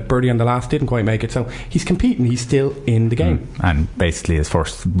for a birdie on the last. Didn't quite make it. So he's competing. He's still in the game. And basically his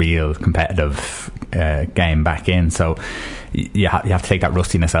first real competitive game back in. So you have to take that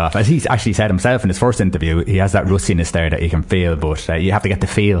rustiness off. As he's actually said himself in his first interview, he has that rustiness there that you can feel, but you have to get the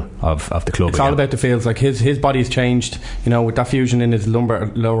feel of the club. It's all about the feels. Like his body's changed, with that fusion in his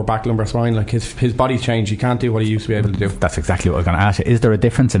lower back lumbar spine. Like his body's changed. He can't do what he used to be able to do. That's exactly what I was going to ask you. Is there a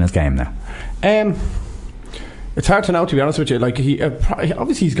difference in his game now? It's hard to know, to be honest with you. Like, he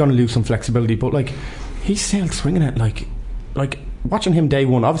obviously he's going to lose some flexibility, but like, he's still swinging it like watching him day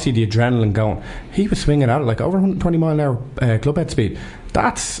one, obviously the adrenaline going, he was swinging at it like over 120 mile an hour club head speed.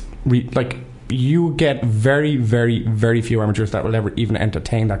 That's you get very, very, very few amateurs that will ever even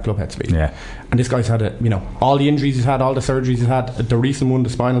entertain that club head speed. Yeah. And this guy's had all the injuries he's had, all the surgeries he's had, the recent one, the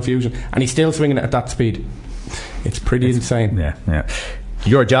spinal fusion, and he's still swinging it at that speed. It's pretty insane. Yeah.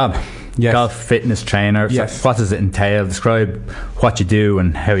 Your job, yes. Golf fitness trainer. Yes. So what does it entail? Describe what you do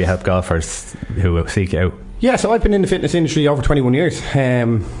and how you help golfers who will seek you out. Yeah, so I've been in the fitness industry over 21 years.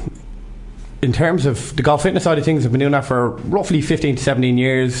 In terms of the golf fitness side of things, I've been doing that for roughly 15 to 17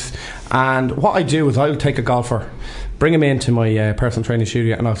 years. And what I do is I'll take a golfer, bring him into my personal training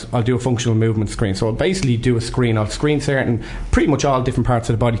studio, and I'll do a functional movement screen. So I'll basically do a screen. I'll screen certain, pretty much all different parts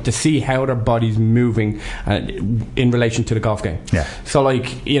of the body to see how their body's moving in relation to the golf game. Yeah. So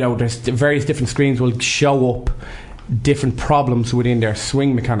there's various different screens will show up different problems within their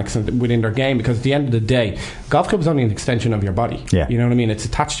swing mechanics and within their game, because at the end of the day, golf club is only an extension of your body. Yeah. You know what I mean? It's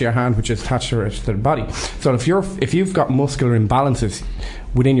attached to your hand, which is attached to the body. So if you've got muscular imbalances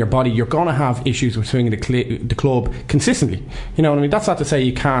within your body, you're going to have issues with swinging the club consistently. You know what I mean? That's not to say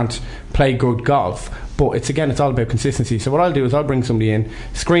you can't play good golf, but it's all about consistency. So what I'll do is I'll bring somebody in,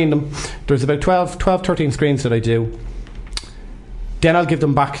 screen them. There's about 13 screens that I do. Then I'll give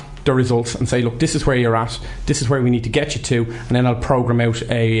them back the results and say, look, this is where you're at, this is where we need to get you to, and then I'll program out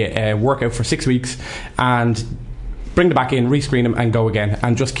a workout for 6 weeks and bring them back in, rescreen them and go again,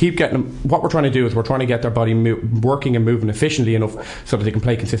 and just keep getting them. What we're trying to do is we're trying to get their body working and moving efficiently enough so that they can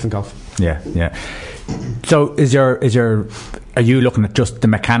play consistent golf. Yeah. So is your are you looking at just the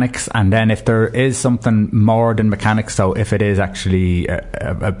mechanics, and then if there is something more than mechanics, so if it is actually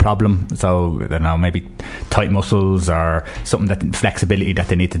a problem, so I don't know, maybe tight muscles or something, that flexibility that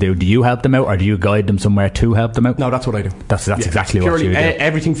they need to do you help them out, or do you guide them somewhere to help them out? No, that's what I do. That's exactly what you do.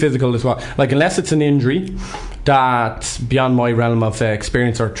 Everything physical as well. Like, unless it's an injury that's beyond my realm of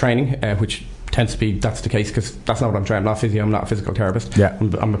experience or training, which tends to be, that's the case, because that's not what I'm training. I'm not physio, I'm not a physical therapist.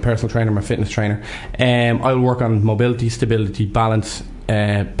 I'm a personal trainer, I'm a fitness trainer. I'll work on mobility, stability, balance,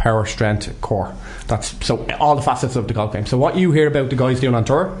 power, strength, core. That's so all the facets of the golf game. So what you hear about the guys doing on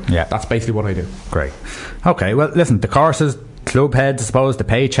tour, that's basically what I do. Great. Okay, well listen, the courses, club heads, I suppose the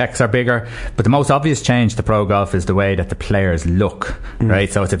paychecks are bigger, but the most obvious change to pro golf is the way that the players look,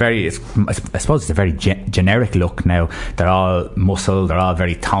 right? So I suppose it's a very generic look now. They're all muscle, they're all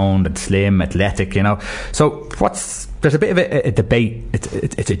very toned and slim, athletic, you know. So there's a bit of a debate.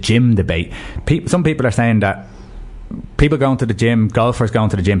 It's a gym debate. Some people are saying that people going to the gym, golfers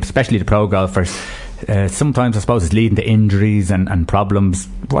going to the gym, especially the pro golfers, sometimes I suppose it's leading to injuries and problems.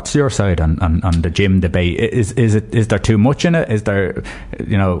 What's your side on the gym debate? Is there too much in it? Is there,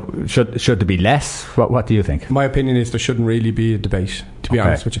 should there be less? What do you think? My opinion is there shouldn't really be a debate, to be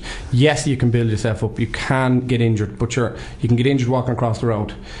honest with you. Yes, you can build yourself up, you can get injured, but you can get injured walking across the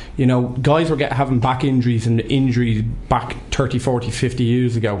road. You know, guys were having back injuries and injuries back 30, 40, 50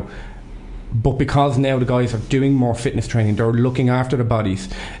 years ago. But because now the guys are doing more fitness training, they're looking after their bodies,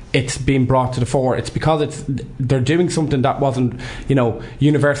 it's being brought to the fore. It's because they're doing something that wasn't,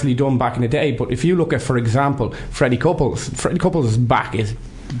 universally done back in the day. But if you look at, for example, Freddie Couples' back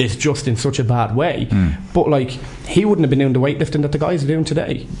is just in such a bad way. But he wouldn't have been doing the weightlifting that the guys are doing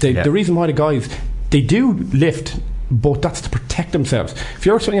today. The reason why the guys, they do lift, but that's to protect themselves. If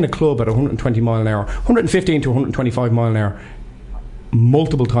you're swinging a club at 120 mile an hour, 115 to 125 mile an hour,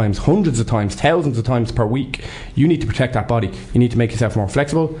 multiple times, hundreds of times, thousands of times per week, you need to protect that body. You need to make yourself more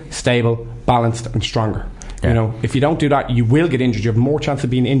flexible, stable, balanced and stronger. If you don't do that, you will get injured. You have more chance of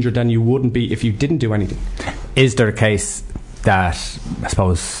being injured than you wouldn't be if you didn't do anything. Is there a case that, I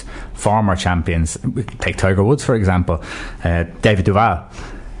suppose, former champions, take Tiger Woods for example, David Duval,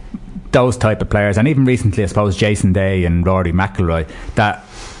 those type of players, and even recently I suppose Jason Day and Rory McIlroy, that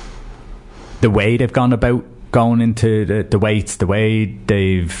the way they've gone about going into the weights, the way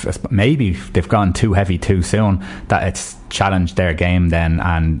they've gone too heavy too soon, that it's challenged their game then,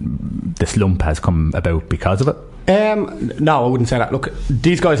 and the slump has come about because of it? No, I wouldn't say that. Look,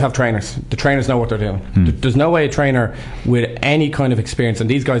 these guys have trainers. The trainers know what they're doing. There's no way a trainer with any kind of experience, and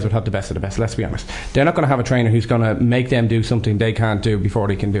these guys would have the best of the best, let's be honest. They're not going to have a trainer who's going to make them do something they can't do before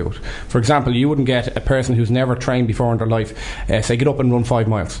they can do it. For example, you wouldn't get a person who's never trained before in their life say get up and run 5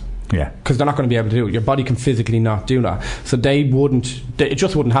 miles. Because they're not going to be able to do it. Your body can physically not do that. So it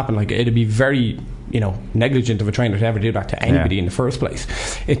just wouldn't happen. It'd be very, negligent of a trainer to ever do that to anybody in the first place.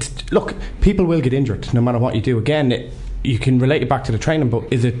 Look, people will get injured no matter what you do. Again, you can relate it back to the training,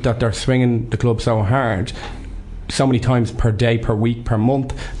 but is it that they're swinging the club so hard, so many times per day, per week, per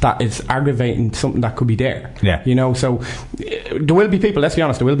month, that is aggravating something that could be there? So there will be people, let's be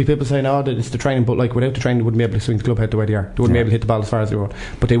honest, there will be people saying, oh, it's the training, but without the training they wouldn't be able to swing the club head the way they are. They wouldn't be able to hit the ball as far as they would,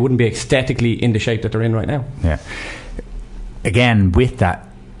 but they wouldn't be aesthetically in the shape that they're in right now. Again, with that,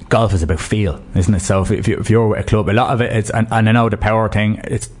 golf is about feel, isn't it? So if you're a club, a lot of it is, and I know the power thing,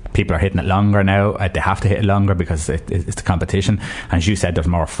 it's people are hitting it longer now. They have to hit it longer because it's the competition. And as you said, there's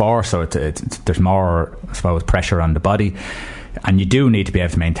more force, so there's more, I suppose, pressure on the body, and you do need to be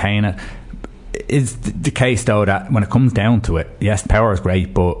able to maintain it. Is the case though that when it comes down to it, yes, power is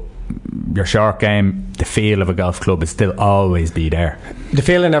great, but your short game, the feel of a golf club, will still always be there. The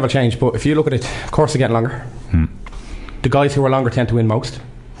feel will never change, but if you look at it, of course, they're getting longer. The guys who are longer tend to win most.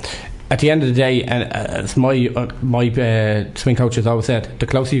 At the end of the day, and as my swing coach has always said, the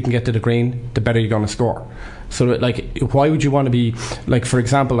closer you can get to the green, the better you're going to score. So why would you want to be, for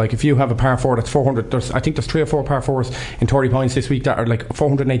example, if you have a par 4 that's 400, I think there's 3 or 4 par 4s in Torrey Pines this week that are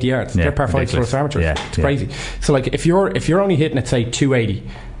 480 yards. They're par 5s for us amateurs. It's crazy. So if you're only hitting it, say 280,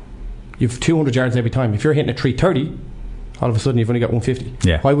 you've 200 yards every time. If you're hitting it 330, all of a sudden you've only got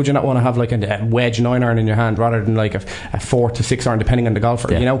 150. Why would you not want to have a wedge 9-iron in your hand rather than a 4 to 6-iron, depending on the golfer?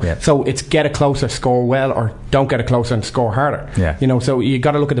 So it's get it closer, score well, or don't get it closer and score harder. So you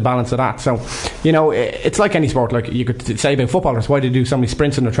got to look at the balance of that. So it's like any sport. You could say about footballers, why do they do so many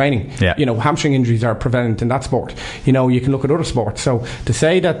sprints in their training? Hamstring injuries are prevalent in that sport. You can look at other sports. So to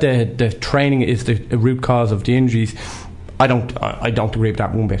say that the training is the root cause of the injuries, I don't agree with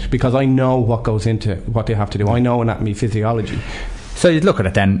that one bit, because I know what goes into what they have to do. I know anatomy, physiology. So you look at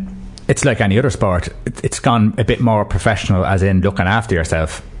it then, it's like any other sport. It's gone a bit more professional, as in looking after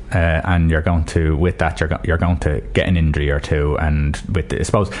yourself. and you're going to get an injury or two. And I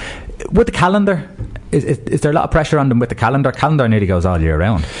suppose with the calendar, is there a lot of pressure on them with the calendar? Calendar nearly goes all year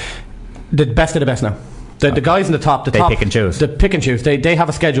round. The best of the best now. The guys in the top, they pick and choose. They pick and choose. They have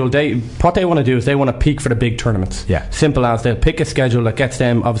a schedule. What they want to do is they want to peak for the big tournaments. Yeah. Simple as. They'll pick a schedule that gets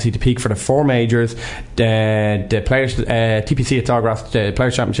them obviously to peak for the 4 majors, the players, TPC at Sawgrass, the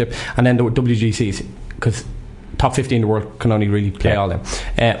Players Championship, and then the WGCs, because top 50 in the world can only really play all them.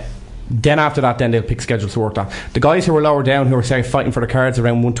 Then after that, then they'll pick schedules to work on. The guys who are lower down, who are say fighting for the cards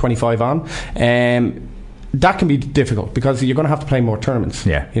around 125 on, that can be difficult because you're going to have to play more tournaments.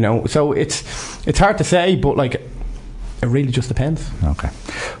 Yeah. So it's hard to say, but like it really just depends. Okay.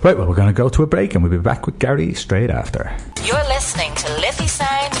 Right, well, we're going to go to a break and we'll be back with Gary straight after. You're listening to Liffey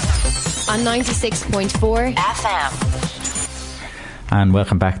Sound on 96.4 FM. And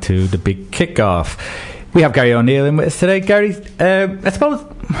welcome back to the big kickoff. We have Gary O'Neill in with us today. Gary, I suppose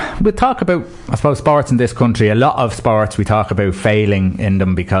we'll talk about sports in this country. A lot of sports we talk about failing in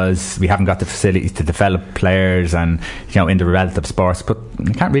them because we haven't got the facilities to develop players and in the relative sports, but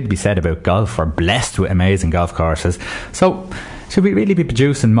it can't really be said about golf. We're blessed with amazing golf courses. So should we really be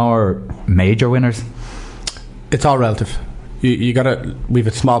producing more major winners? It's all relative. You gotta, we've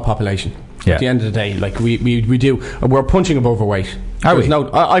a small population. Yeah. At the end of the day, like we do, we're punching above our weight. Are we?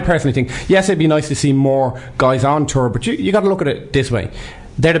 I personally think, yes, it'd be nice to see more guys on tour, but you got to look at it this way.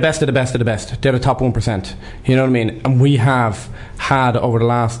 They're the best of the best of the best. They're the top 1%. You know what I mean? And we have had, over the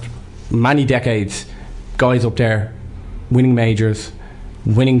last many decades, guys up there winning majors,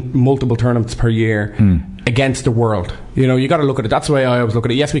 winning multiple tournaments per year against the world. You got to look at it. That's the way I always look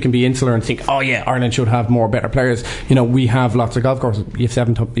at it. Yes, we can be insular and think, oh yeah, Ireland should have more better players. We have lots of golf courses. You have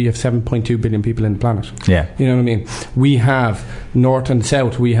 7.2 billion people in the planet. Yeah. You know what I mean? We have north and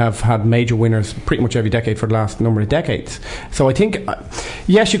south. We have had major winners pretty much every decade for the last number of decades. So I think,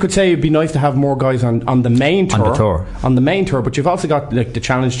 yes, you could say it'd be nice to have more guys on the main tour. On the main tour, but you've also got like the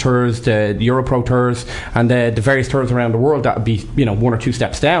Challenge tours, the Europro tours, and the various tours around the world. That would be 1 or 2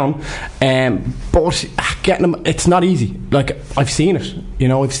 steps down. But getting them, it's not easy. Like, I've seen it.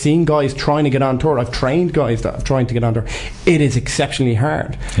 I've seen guys trying to get on tour. I've trained guys that have tried to get on tour. It is exceptionally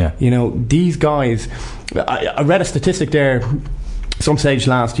hard. Yeah. These guys, I read a statistic there some stage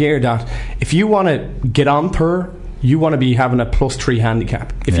last year that if you want to get on tour, you want to be having a +3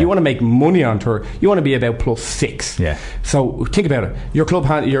 handicap. If you want to make money on tour, you want to be about +6. Yeah. So think about it. Your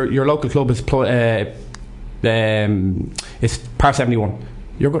club, your local club is par 71.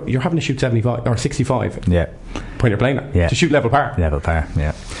 You're having to shoot 75 or 65. Yeah. When you're playing it. Yeah. To shoot level par. Level par.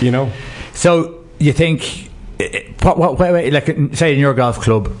 Yeah. So you think, what like say in your golf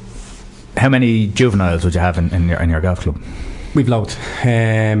club, how many juveniles would you have in your golf club? We've loads.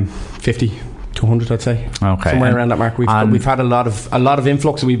 50 to 100, I'd say. Okay. Somewhere around that mark. We've had a lot of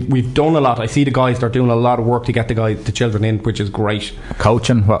influx. We've done a lot. I see the guys, they're doing a lot of work to get the children in, which is great.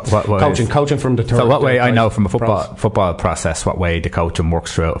 Coaching? What coaching from the tour. So what way, I know from a football process, what way the coaching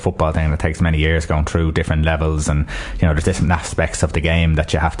works throughout a football thing, it takes many years going through different levels, and there's different aspects of the game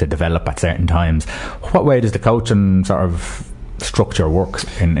that you have to develop at certain times. What way does the coaching sort of structure work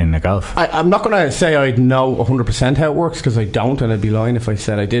in the golf? I'm not going to say I know 100% how it works, because I don't, and I'd be lying if I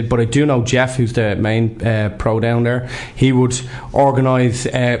said I did, but I do know Jeff, who's the main pro down there. He would organise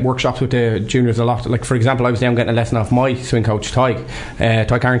workshops with the juniors a lot. Like, for example, I was down getting a lesson off my swing coach, Tyke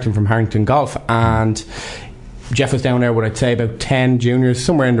Harrington from Harrington Golf, and Jeff was down there with, I'd say, about 10 juniors,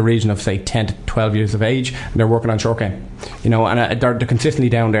 somewhere in the region of, say, 10 to 12 years of age, and they're working on short game, and they're consistently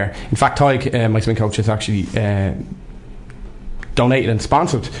down there. In fact, Tyke, my swing coach, has actually donated and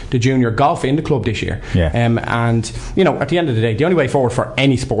sponsored the junior golf in the club this year. Yeah. And at the end of the day, the only way forward for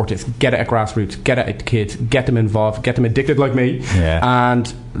any sport is get it at grassroots, get it at the kids, get them involved, get them addicted like me,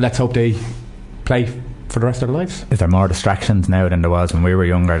 and let's hope they play for the rest of their lives. Is there more distractions now than there was when we were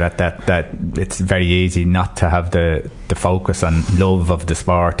younger, that it's very easy not to have the focus and love of the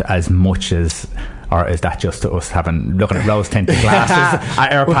sport as much as, or is that just us looking at rose tinted glasses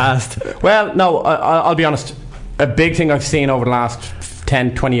at our past? Well, no, I'll be honest. A big thing I've seen over the last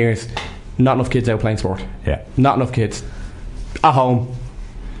 10, 20 years, not enough kids out playing sport. Yeah. Not enough kids at home.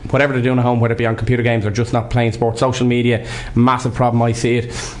 Whatever they're doing at home, whether it be on computer games or just not playing sport. Social media, massive problem. I see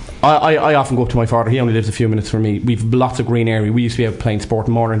it. I often go up to my father. He only lives a few minutes from me. We've lots of green area. We used to be out playing sport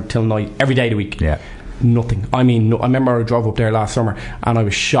morning till night, every day of the week. Yeah. nothing. I mean, I remember I drove up there last summer and I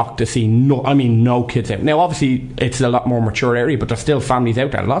was shocked to see no kids out. Now obviously it's a lot more mature area, but there's still families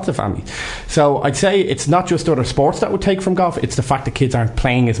out there, lots of families. So I'd say it's not just other sports that would take from golf, it's the fact that kids aren't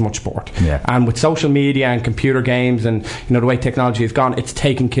playing as much sport. And with social media and computer games and the way technology has gone, it's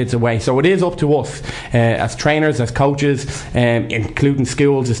taking kids away. So it is up to us as trainers, as coaches, including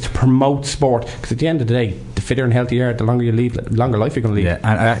schools, is to promote sport, because at the end of the day, the fitter and healthier you are, the longer you live, the longer life you're going to live.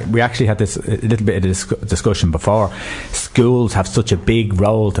 And we actually had this a little bit of discussion before. Schools have such a big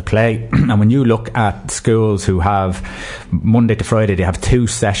role to play, and when you look at schools who have Monday to Friday, they have 2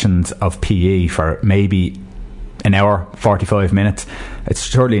 sessions of PE for maybe an hour, 45 minutes. It's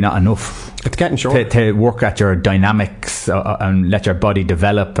surely not enough. It's getting short to work at your dynamics and let your body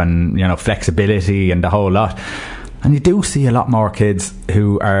develop, and flexibility and the whole lot. And you do see a lot more kids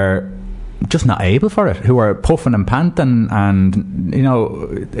who are just not able for it, who are puffing and panting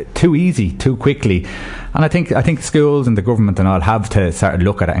and too easy, too quickly. And I think schools and the government and all have to start to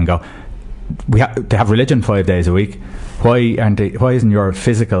look at it and go, they have religion 5 days a week. Why isn't your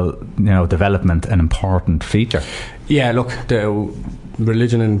physical development an important feature? Yeah, look, the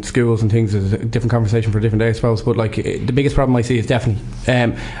religion in schools and things is a different conversation for a different day, I suppose, but the biggest problem I see is definitely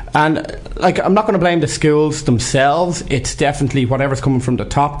and I'm not going to blame the schools themselves, it's definitely whatever's coming from the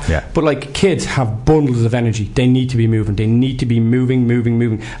top, but kids have bundles of energy, they need to be moving,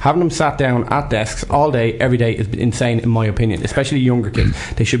 moving. Having them sat down at desks all day every day is insane, in my opinion, especially younger kids.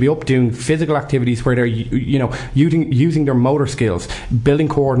 They should be up doing physical activities where they're using their motor skills, building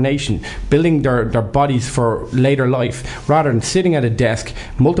coordination, building their bodies for later life, rather than sitting at a desk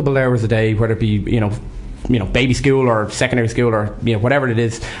multiple hours a day, whether it be baby school or secondary school or whatever it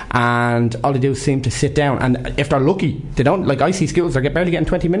is, and all they do is seem to sit down, and if they're lucky they don't. I see schools they're barely getting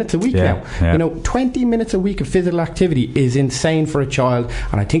 20 minutes a week now. 20 minutes a week of physical activity is insane for a child,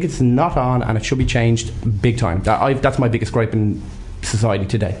 and I think it's not on, and it should be changed big time. That's my biggest gripe in society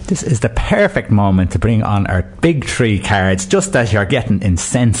today. This is the perfect moment to bring on our big 3 cards, just as you're getting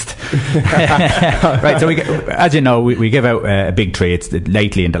incensed. Right, so as you know, we give out a big 3. It's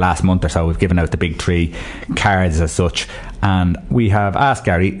lately in the last month or so we've given out the big 3 cards as such, and we have asked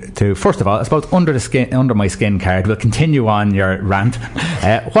Gary to, first of all, I suppose, under my skin card. We'll continue on your rant.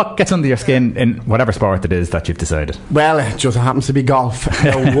 What gets under your skin in whatever sport it is that you've decided? Well, it just happens to be golf.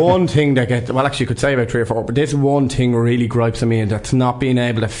 One thing that actually you could say about 3 or 4, but this one thing really gripes at me, and that's not being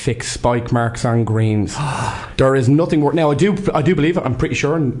able to fix spike marks on greens. There is nothing worse. Now I do believe it, I'm pretty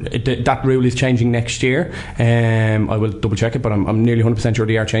sure, and that rule is changing next year. I will double check it, but I'm nearly 100% sure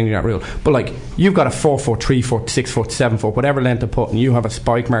they are changing that rule. But you've got a 4 foot, 3 foot, 6 foot, 7 foot, whatever length of putt, and you have a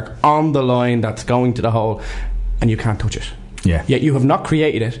spike mark on the line that's going to the hole, and you can't touch it. Yet you have not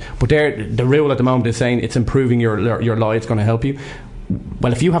created it, but the rule at the moment is saying it's improving your lie, it's going to help you.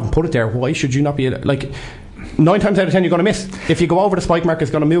 Well, if you haven't put it there, why should you not be 9 times out of 10 you're going to miss. If you go over the spike mark, it's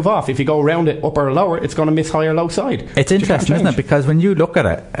going to move off. If you go around it up or lower, it's going to miss high or low side. It's interesting, isn't it? Because when you look at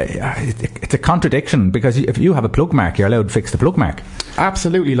it, it's a contradiction, because if you have a plug mark, you're allowed to fix the plug mark.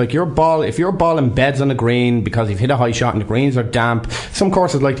 Absolutely. If your ball embeds on the green because you've hit a high shot and the greens are damp, some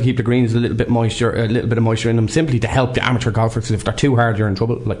courses like to keep the greens a little bit of moisture in them, simply to help the amateur golfers, because if they're too hard you're in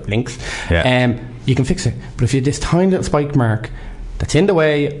trouble, like links. You can fix it. But if you have this tiny little spike mark that's in the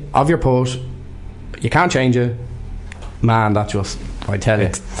way of your putt, you can't change it, man, that just, I tell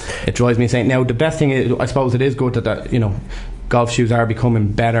you, it drives me insane. Now the best thing is, I suppose it is good that golf shoes are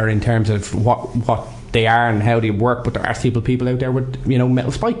becoming better in terms of what they are and how they work, but there are still people out there with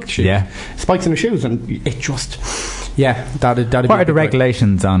metal spike shoes, spikes in their shoes, and it just that'd what are the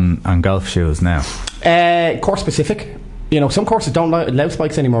regulations on golf shoes now? Course specific. Some courses don't allow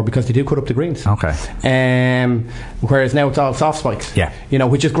spikes anymore because they do cut up the greens. Okay. Whereas now it's all soft spikes.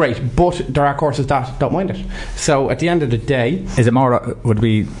 Which is great. But there are courses that don't mind it. So at the end of the day, is it more? Would it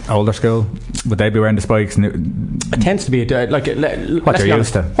be older school? Would they be wearing the spikes? It tends to be what you're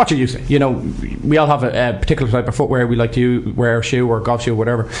used to. What you're used to. We all have a particular type of footwear we like to wear, a shoe or golf shoe,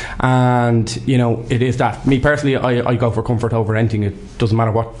 whatever. And it is that. Me personally, I go for comfort over anything. It doesn't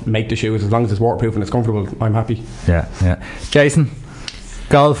matter what make the shoe is, as long as it's waterproof and it's comfortable, I'm happy. Yeah. Jason,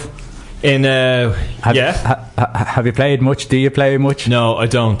 golf. Have you played much? Do you play much? No, I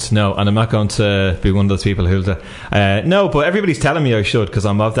don't. No, and I'm not going to be one of those people who'll no, but everybody's telling me I should, because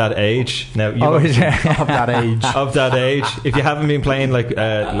I'm of that age now. Of that age. If you haven't been playing like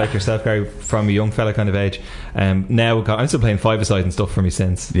yourself, Gary, from a young fella kind of age, now I'm still playing 5-a-side and stuff for me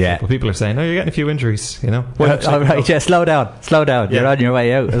since. But people are saying, you're getting a few injuries, slow down. You're on your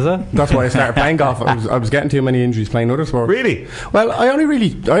way out, is it? That's why I started playing golf. I was getting too many injuries playing other sports. Really? Well, I only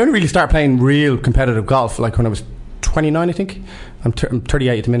really started playing real competitive golf when I was 29, I think. I'm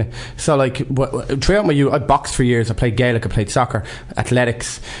 38 at the minute. So like throughout my youth, I boxed for years. I played Gaelic, I played soccer,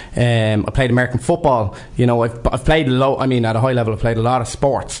 athletics, I played American football. You know, I've played at a high level, I've played a lot of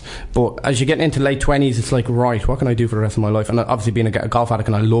sports. But as you get into late 20s, it's like, right, what can I do for the rest of my life? And obviously being a golf addict,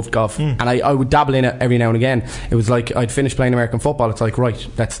 and I loved golf, and I would dabble in it every now and again. It was like I'd finish playing American football. It's like, right,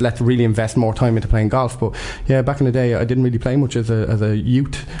 let's really invest more time into playing golf. But yeah, back in the day, I didn't really play much as a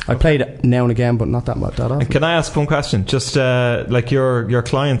youth. I played it now and again, but not that much. That often. Can I ask one question? Just like your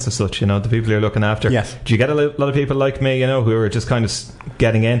clients as such, you know, the people you're looking after. Yes. Do you get a lot of people like me, you know, who are just kind of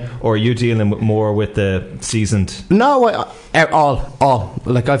getting in, or are you dealing more with the seasoned? No, all.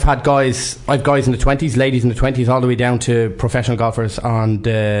 Like I've guys in the 20s, ladies in the 20s, all the way down to professional golfers on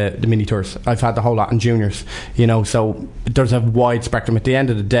the mini tours. I've had the whole lot, and juniors, you know. So there's a wide spectrum. At the end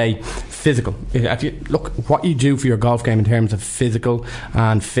of the day, physical. If you look what you do for your golf game in terms of physical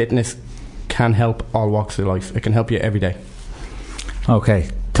and fitness can help all walks of life. It can help you every day. Okay,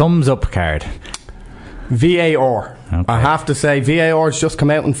 thumbs up card. VAR. Okay. I have to say, VAR has just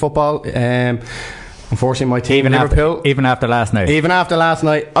come out in football. Unfortunately, my team in Liverpool, even after last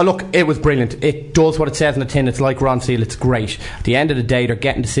night. Oh look, it was brilliant. It does what it says in the tin. It's like Ron Seal. It's great. At the end of the day, they're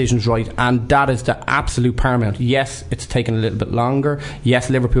getting decisions right, and that is the absolute paramount. Yes, it's taken a little bit longer. Yes,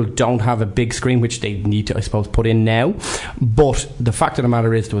 Liverpool don't have a big screen, which they need to, I suppose, put in now. But the fact of the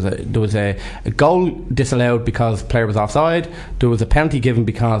matter is, there was a goal disallowed because the player was offside. There was a penalty given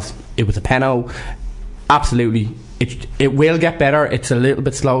because it was a penalty. Absolutely. It will get better. It's a little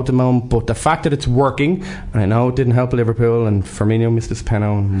bit slow at the moment, but the fact that it's working, and I know it didn't help Liverpool, and Firmino missed his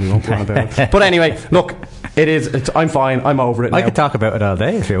penalty, and we won't go on about it. But anyway, look, I'm fine. I'm over it now. I could talk about it all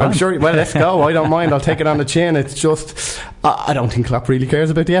day if you want. I'm sure. Well, let's go. I don't mind. I'll take it on the chin. It's just I don't think Klopp really cares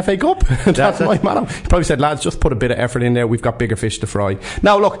about the FA Cup. That's my motto. He probably said, lads, just put a bit of effort in there. We've got bigger fish to fry.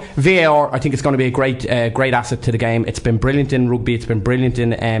 Now, look, VAR, I think it's going to be a great asset to the game. It's been brilliant in rugby. It's been brilliant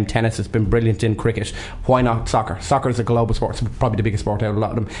in tennis. It's been brilliant in cricket. Why not soccer? Soccer is a global sport. It's probably the biggest sport out of a lot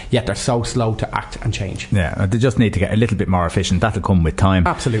of them. Yet they're so slow to act and change. Yeah, they just need to get a little bit more efficient. That'll come with time.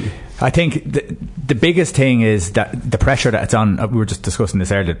 Absolutely. I think the biggest thing is that the pressure that it's on, we were just discussing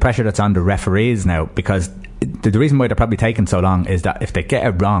this earlier, the pressure that's on the referees now, because the reason why they're probably taking so long is that if they get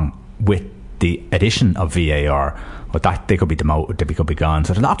it wrong with the addition of VAR, well, that they could be demoted, they could be gone.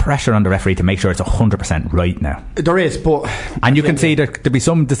 So there's a lot of pressure on the referee to make sure it's 100% right now. There is, but and you can see there'll be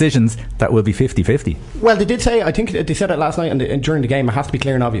some decisions that will be 50-50. Well, they did say, I think they said it last night and during the game, it has to be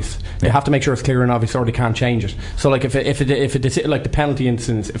clear and obvious. They have to make sure it's clear and obvious, or they can't change it. So like if it like the penalty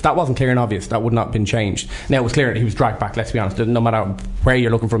instance, if that wasn't clear and obvious, that would not have been changed. Now it was clear that he was dragged back, let's be honest. No matter where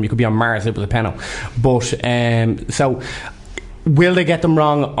you're looking from, you could be on Mars, it was a penalty. But so will they get them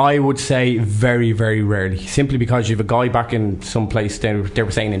wrong? I would say very, very rarely. Simply because you have a guy back in some place, they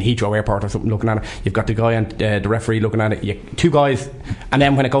were saying in Heathrow Airport or something, looking at it. You've got the guy and the referee looking at it. Two guys, and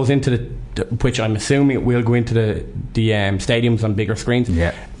then when it goes into which I'm assuming it will go into the stadiums on bigger screens,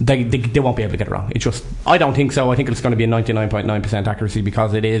 they won't be able to get it wrong. It's just, I don't think so. I think it's going to be a 99.9% accuracy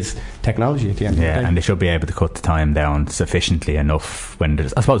because it is technology at the end of the day. And they should be able to cut the time down sufficiently enough when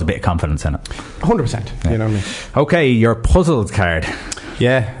there's, I suppose, a bit of confidence in it. 100%. You know what I mean? Okay, your puzzles card.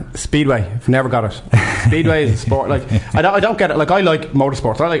 Yeah, Speedway. I've never got it. Speedway is a sport. Like I don't get it. Like I like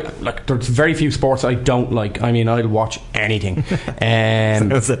motorsports. I like there's very few sports I don't like. I mean, I'll watch anything.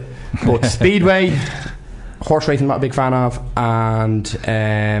 But Speedway, horse racing, I'm not a big fan of, and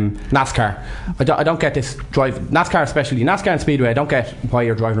NASCAR. I don't get this drive. NASCAR especially. NASCAR and Speedway, I don't get why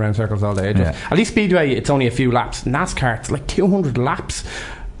you're driving around circles all day. At least Speedway, it's only a few laps. NASCAR, it's like 200 laps.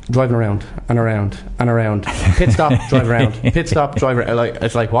 Driving around and around and around. Pit stop, drive around. Pit stop, drive around. Like,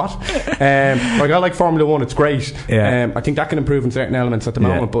 it's like what? Like I like Formula 1. It's great. I think that can improve in certain elements at the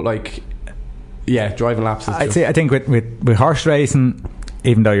moment. But like, driving laps. I think with horse racing,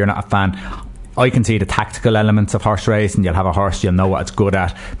 even though you're not a fan, I can see the tactical elements of horse racing. You'll have a horse, you'll know what it's good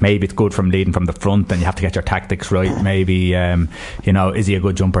at. Maybe it's good from leading from the front, and you have to get your tactics right. Maybe is he a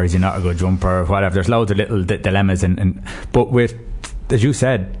good jumper? Is he not a good jumper? Whatever. There's loads of little dilemmas. But with, as you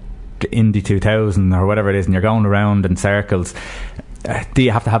said, the Indy 2000 or whatever it is, and you're going around in circles, do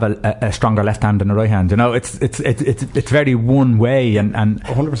you have to have a stronger left hand than a right hand? You know, it's very one way, and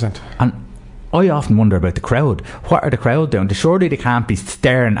 100%. And I often wonder about the crowd. What are the crowd doing? Surely they can't be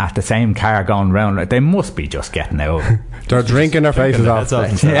staring at the same car going round. They must be just getting out. They're drinking their faces off.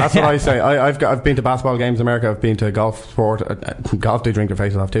 That's what I say. I've been to basketball games in America. I've been to golf sport. Golf, they drink their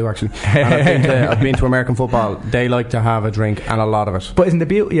faces off too, actually. And I've been to American football. They like to have a drink, and a lot of it. But isn't the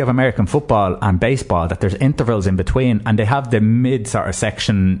beauty of American football and baseball that there's intervals in between, and they have the mid sort of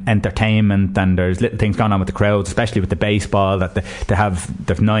section entertainment, and there's little things going on with the crowds, especially with the baseball, that they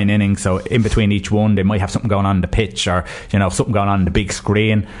have 9 innings, so in between between each one. They might have something going on in the pitch, or something going on in the big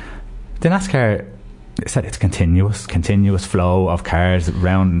screen. The NASCAR said it's continuous flow of cars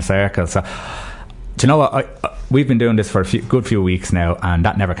round in circles. So, do you know what? We've been doing this for a good few weeks now, and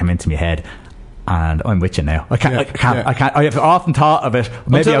that never came into my head. And I'm with you now. I can't. I have often thought of it.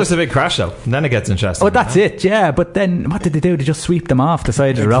 Maybe until there's a big crash, though, and then it gets interesting. Oh, that's it. Yeah, but then what did they do? They just sweep them off the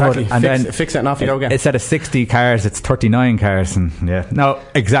side of the road, and then fix it and off you go again. Instead of 60 cars, it's 39 cars, and no,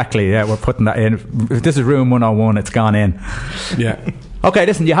 exactly. Yeah, we're putting that in. If this is room 101, it's gone in. Yeah. Okay,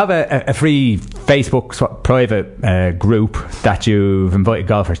 listen, you have a free Facebook private group that you've invited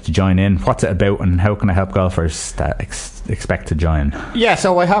golfers to join in. What's it about, and how can I help golfers that expect to join? Yeah,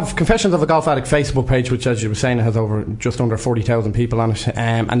 so I have Confessions of a Golf Addict Facebook page, which, as you were saying, has just under 40,000 people on it.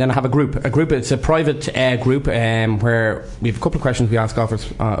 And then I have a group. It's a private group where we have a couple of questions we ask golfers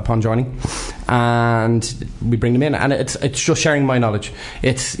upon joining, and we bring them in. And it's just sharing my knowledge.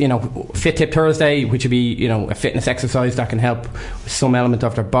 It's Fit Tip Thursday, which would be a fitness exercise that can help some element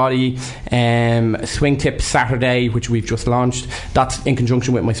of their body. Swing Tip Saturday, which we've just launched. That's in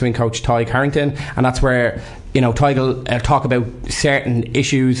conjunction with my swing coach Ty Harrington, and that's where Ty will talk about certain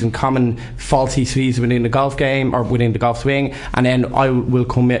issues and common faults he sees within the golf game or within the golf swing, and then I will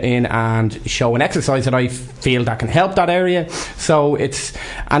come in and show an exercise that I feel that can help that area. So it's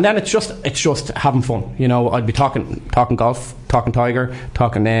just having fun. I'd be talking golf, talking Tiger,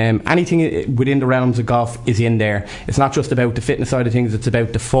 talking anything within the realms of golf is in there. It's not just about the fitness side of things, it's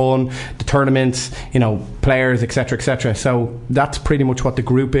about the fun, the tournaments, players, etc. So that's pretty much what the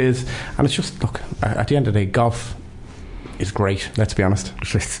group is, and it's just, look, at the end of the day, golf is great, let's be honest.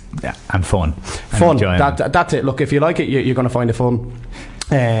 And fun. That's it. Look, if you like it, you're going to find it fun.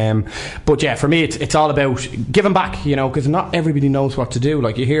 But yeah, for me it's all about giving back, because not everybody knows what to do.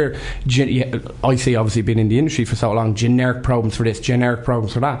 Like you hear, I see, obviously been in the industry for so long, generic programs for this, generic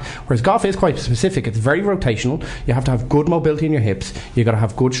programs for that, whereas golf is quite specific. It's very rotational. You have to have good mobility in your hips, you got to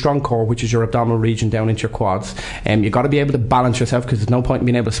have good strong core, which is your abdominal region down into your quads, and you got to be able to balance yourself, because there's no point in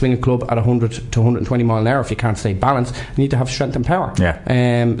being able to swing a club at 100 to 120 mile an hour if you can't stay balanced. You need to have strength and power.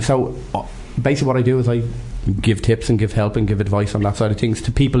 So basically what I do is I give tips and give help and give advice on that side of things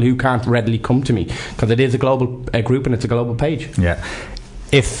to people who can't readily come to me, because it is a global group and it's a global page. Yeah.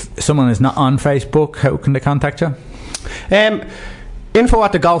 If someone is not on Facebook, how can they contact you?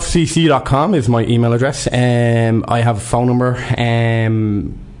 info@thegolfcc.com is my email address. I have a phone number,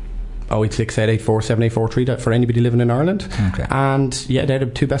 08688478443 for anybody living in Ireland. Okay. And yeah, they're the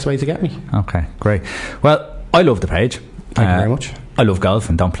two best ways to get me. Okay, great. Well, I love the page. Thank you very much. I love golf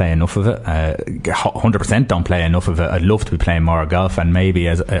and don't play enough of it. 100% don't play enough of it. I'd love to be playing more golf, and maybe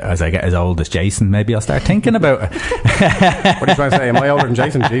as I get as old as Jason, maybe I'll start thinking about it. What are you trying to say? Am I older than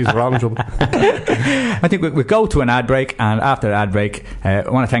Jason? Jeez, we're all in trouble. I think we'll go to an ad break, and after the ad break, I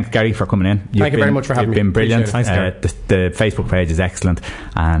want to thank Gary for coming in. Thank you very much for having me. You've been brilliant. Thanks, Gary. The Facebook page is excellent,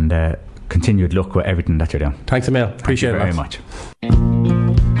 and continued luck with everything that you're doing. Thanks a mil. Appreciate it very much.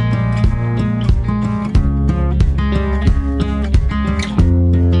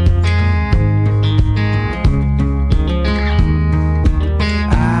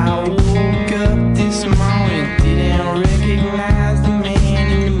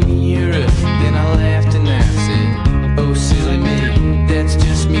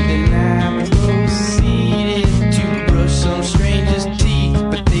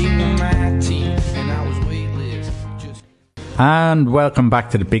 And welcome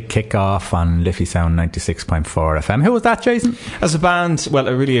back to the big kick-off on Liffey Sound 96.4 FM. Who was that, Jason? As a band, well,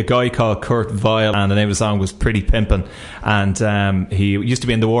 a guy called Kurt Vile, and the name of the song was Pretty Pimpin'. And he used to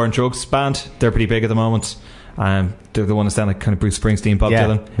be in the War on Drugs band. They're pretty big at the moment. They're the one that sound like kind of Bruce Springsteen, Bob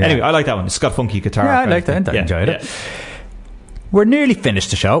Dylan. Yeah. Anyway, I like that one. It's got funky guitar. Yeah, I liked it. I enjoyed it. We're nearly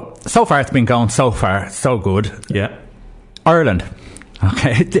finished the show. So far, it's been going so good. Yeah. Ireland.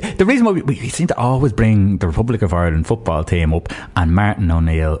 Okay, the reason why we seem to always bring the Republic of Ireland football team up and Martin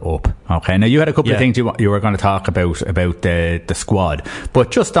O'Neill up. Okay, now you had a couple of things you were going to talk about the squad,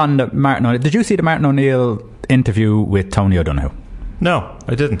 but just on the Martin O'Neill, did you see the Martin O'Neill interview with Tony O'Donoghue? No,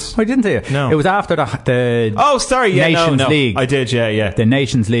 I didn't. Oh, you didn't see it? No. It was after the Nations League. I did, yeah. The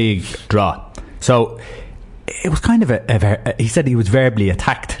Nations League draw. So it was kind of he said he was verbally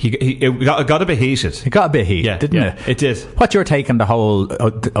attacked. It got a bit heated. It got a bit heated, didn't it? It did. What's your take on the whole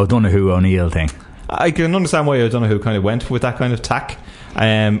O'Donoghue-O'Neill thing? I can understand why O'Donoghue kind of went with that kind of tack.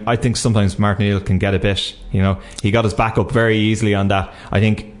 I think sometimes Martin O'Neill can get a bit, he got his back up very easily on that. I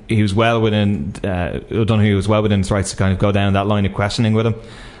think he was well within O'Donoghue was well within his rights to kind of go down that line of questioning with him.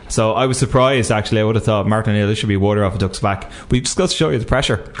 So I was surprised, actually. I would have thought, Martin O'Neill, this should be water off a duck's back. But it just goes to show you the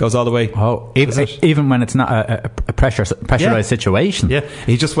pressure goes all the way. Oh, even when it's not a pressurised situation. Yeah,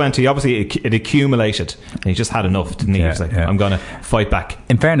 he just went to, obviously it accumulated and he just had enough, didn't he? He was like, I'm going to fight back.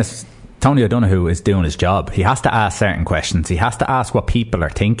 In fairness, Tony O'Donoghue is doing his job. He has to ask certain questions. He has to ask what people are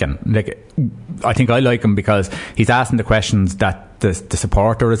thinking. Like, I think I like him because he's asking the questions that the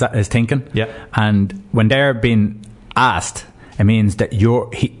supporter is thinking. Yeah. And when they're being asked, it means that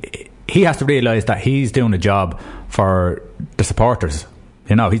he has to realise that he's doing a job for the supporters.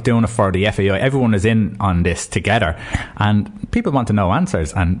 You know, he's doing it for the FAI. Everyone is in on this together, and people want to know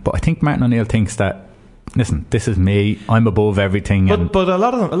answers. But I think Martin O'Neill thinks that, listen, this is me. I'm above everything. But a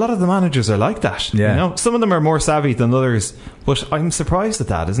lot of the managers are like that. Yeah. You know, some of them are more savvy than others. But I'm surprised at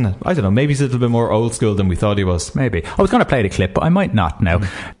that, isn't it? I don't know. Maybe he's a little bit more old school than we thought he was. Maybe. I was going to play the clip, but I might not now.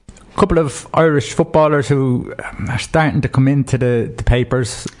 A couple of Irish footballers who are starting to come into the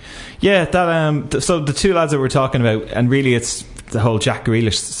papers. Yeah, that. So the two lads that we're talking about, and really it's the whole Jack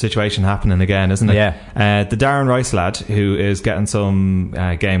Grealish situation happening again, isn't it? Yeah. The Darren Rice lad, who is getting some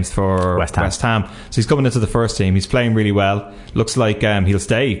games for West Ham. So he's coming into the first team. He's playing really well. Looks like he'll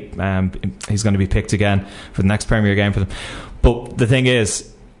stay. He's going to be picked again for the next Premier game for them. But the thing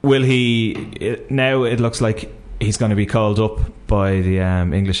is, will he... Now it looks like he's going to be called up by the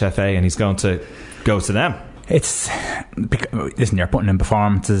English FA and he's going to go to them. Listen, you're putting in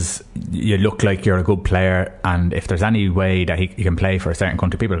performances, you look like you're a good player, and if there's any way that he can play for a certain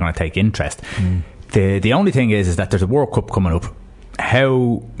country, people are going to take interest. The only thing is that there's a World Cup coming up.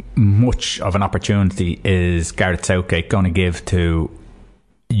 How much of an opportunity is Gareth Southgate going to give to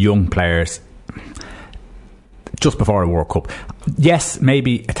young players just before a World Cup? Yes,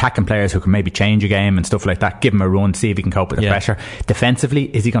 maybe attacking players who can maybe change a game and stuff like that, give him a run, see if he can cope with the pressure.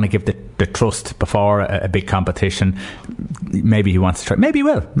 Defensively, is he going to give the trust before a big competition? Maybe he wants to try. Maybe he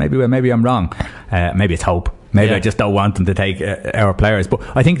will. Maybe I'm wrong. Maybe it's hope. Maybe I just don't want them to take our players. But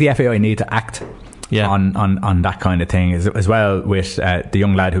I think the FAI need to act on that kind of thing as well, with the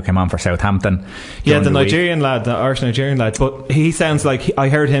young lad who came on for Southampton. Yeah, the Nigerian lad, the Irish Nigerian lad. But he sounds like, I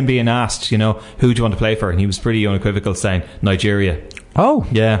heard him being asked, you know, who do you want to play for? And he was pretty unequivocal, saying Nigeria. Oh,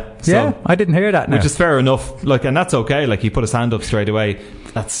 yeah. So, yeah, I didn't hear that now. Which is fair enough. Like, and that's okay. Like, he put his hand up straight away.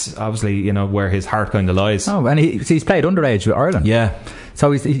 That's obviously, you know, where his heart kind of lies. Oh, and he's played underage with Ireland. Yeah.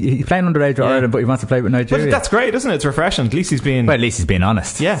 So he's playing underage with Ireland, but he wants to play with Nigeria. But that's great, isn't it? It's refreshing. At least he's being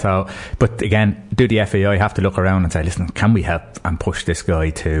honest. Yeah. So, but again, do the FAI have to look around and say, listen, can we help and push this guy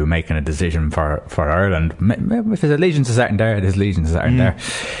to making a decision for Ireland? If there's allegiances aren't there, there's allegiances aren't there.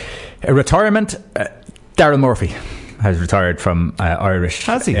 A retirement. Daryl Murphy has retired from Irish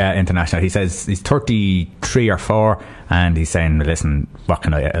international. He says he's 33 or 4, and he's saying, listen, what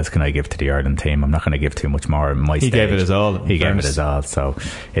else can I give to the Ireland team? I'm not going to give too much more in my stage. He gave it his all. So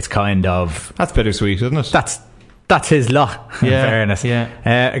it's kind of... That's bittersweet, isn't it? That's his lot, in fairness. Yeah.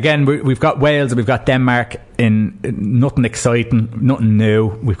 Again, we've got Wales and we've got Denmark in nothing exciting, nothing new.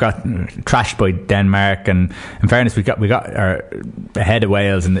 We've got trashed by Denmark, and in fairness, we got ahead of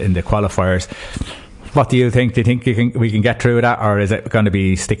Wales in the qualifiers. What do you think? Do you think we can get through that, or is it going to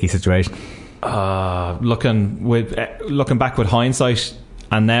be a sticky situation? Looking back with hindsight,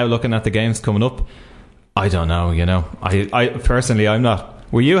 and now looking at the games coming up, I don't know. You know, I personally, I'm not.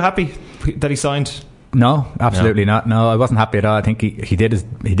 Were you happy that he signed? No, absolutely not. No, I wasn't happy at all. I think he did his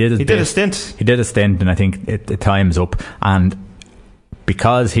stint. He did a stint, and I think the time's up. And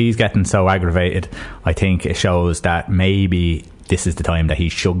because he's getting so aggravated, I think it shows that maybe this is the time that he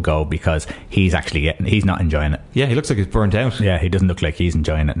should go, because he's not enjoying it. Yeah, he looks like he's burnt out. Yeah, he doesn't look like he's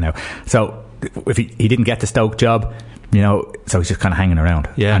enjoying it now. So if he didn't get the Stoke job, you know, so he's just kind of hanging around.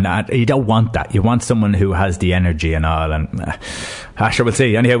 Yeah. And you don't want that. You want someone who has the energy and all. And sure, we'll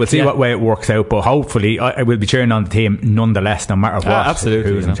see. Anyhow, we'll see what way it works out. But hopefully, I will be cheering on the team nonetheless, no matter what.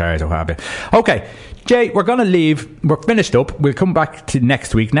 Absolutely. Who's in charge or what have you. Okay, Jay, we're going to leave. We're finished up. We'll come back to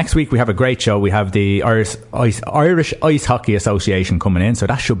next week. Next week, we have a great show. We have the Irish Ice Hockey Association coming in. So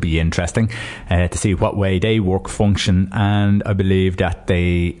that should be interesting to see what way they work, function. And I believe that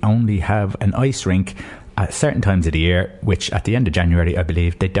they only have an ice rink at certain times of the year, which at the end of January, I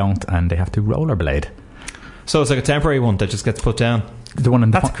believe they don't, and they have to rollerblade. So it's like a temporary one that just gets put down. The one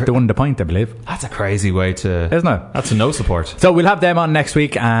in the point, I believe. That's a crazy way to... Isn't it? That's a no support. So we'll have them on next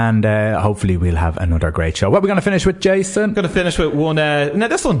week, and hopefully we'll have another great show. What are we going to finish with, Jason? Going to finish with one... now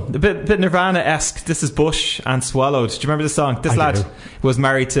this one, a bit Nirvana-esque. This is Bush and Swallowed. Do you remember this song? This lad was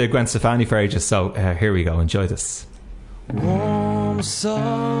married to Gwen Stefani for ages, so here we go. Enjoy this. Warm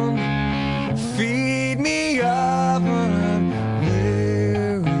sun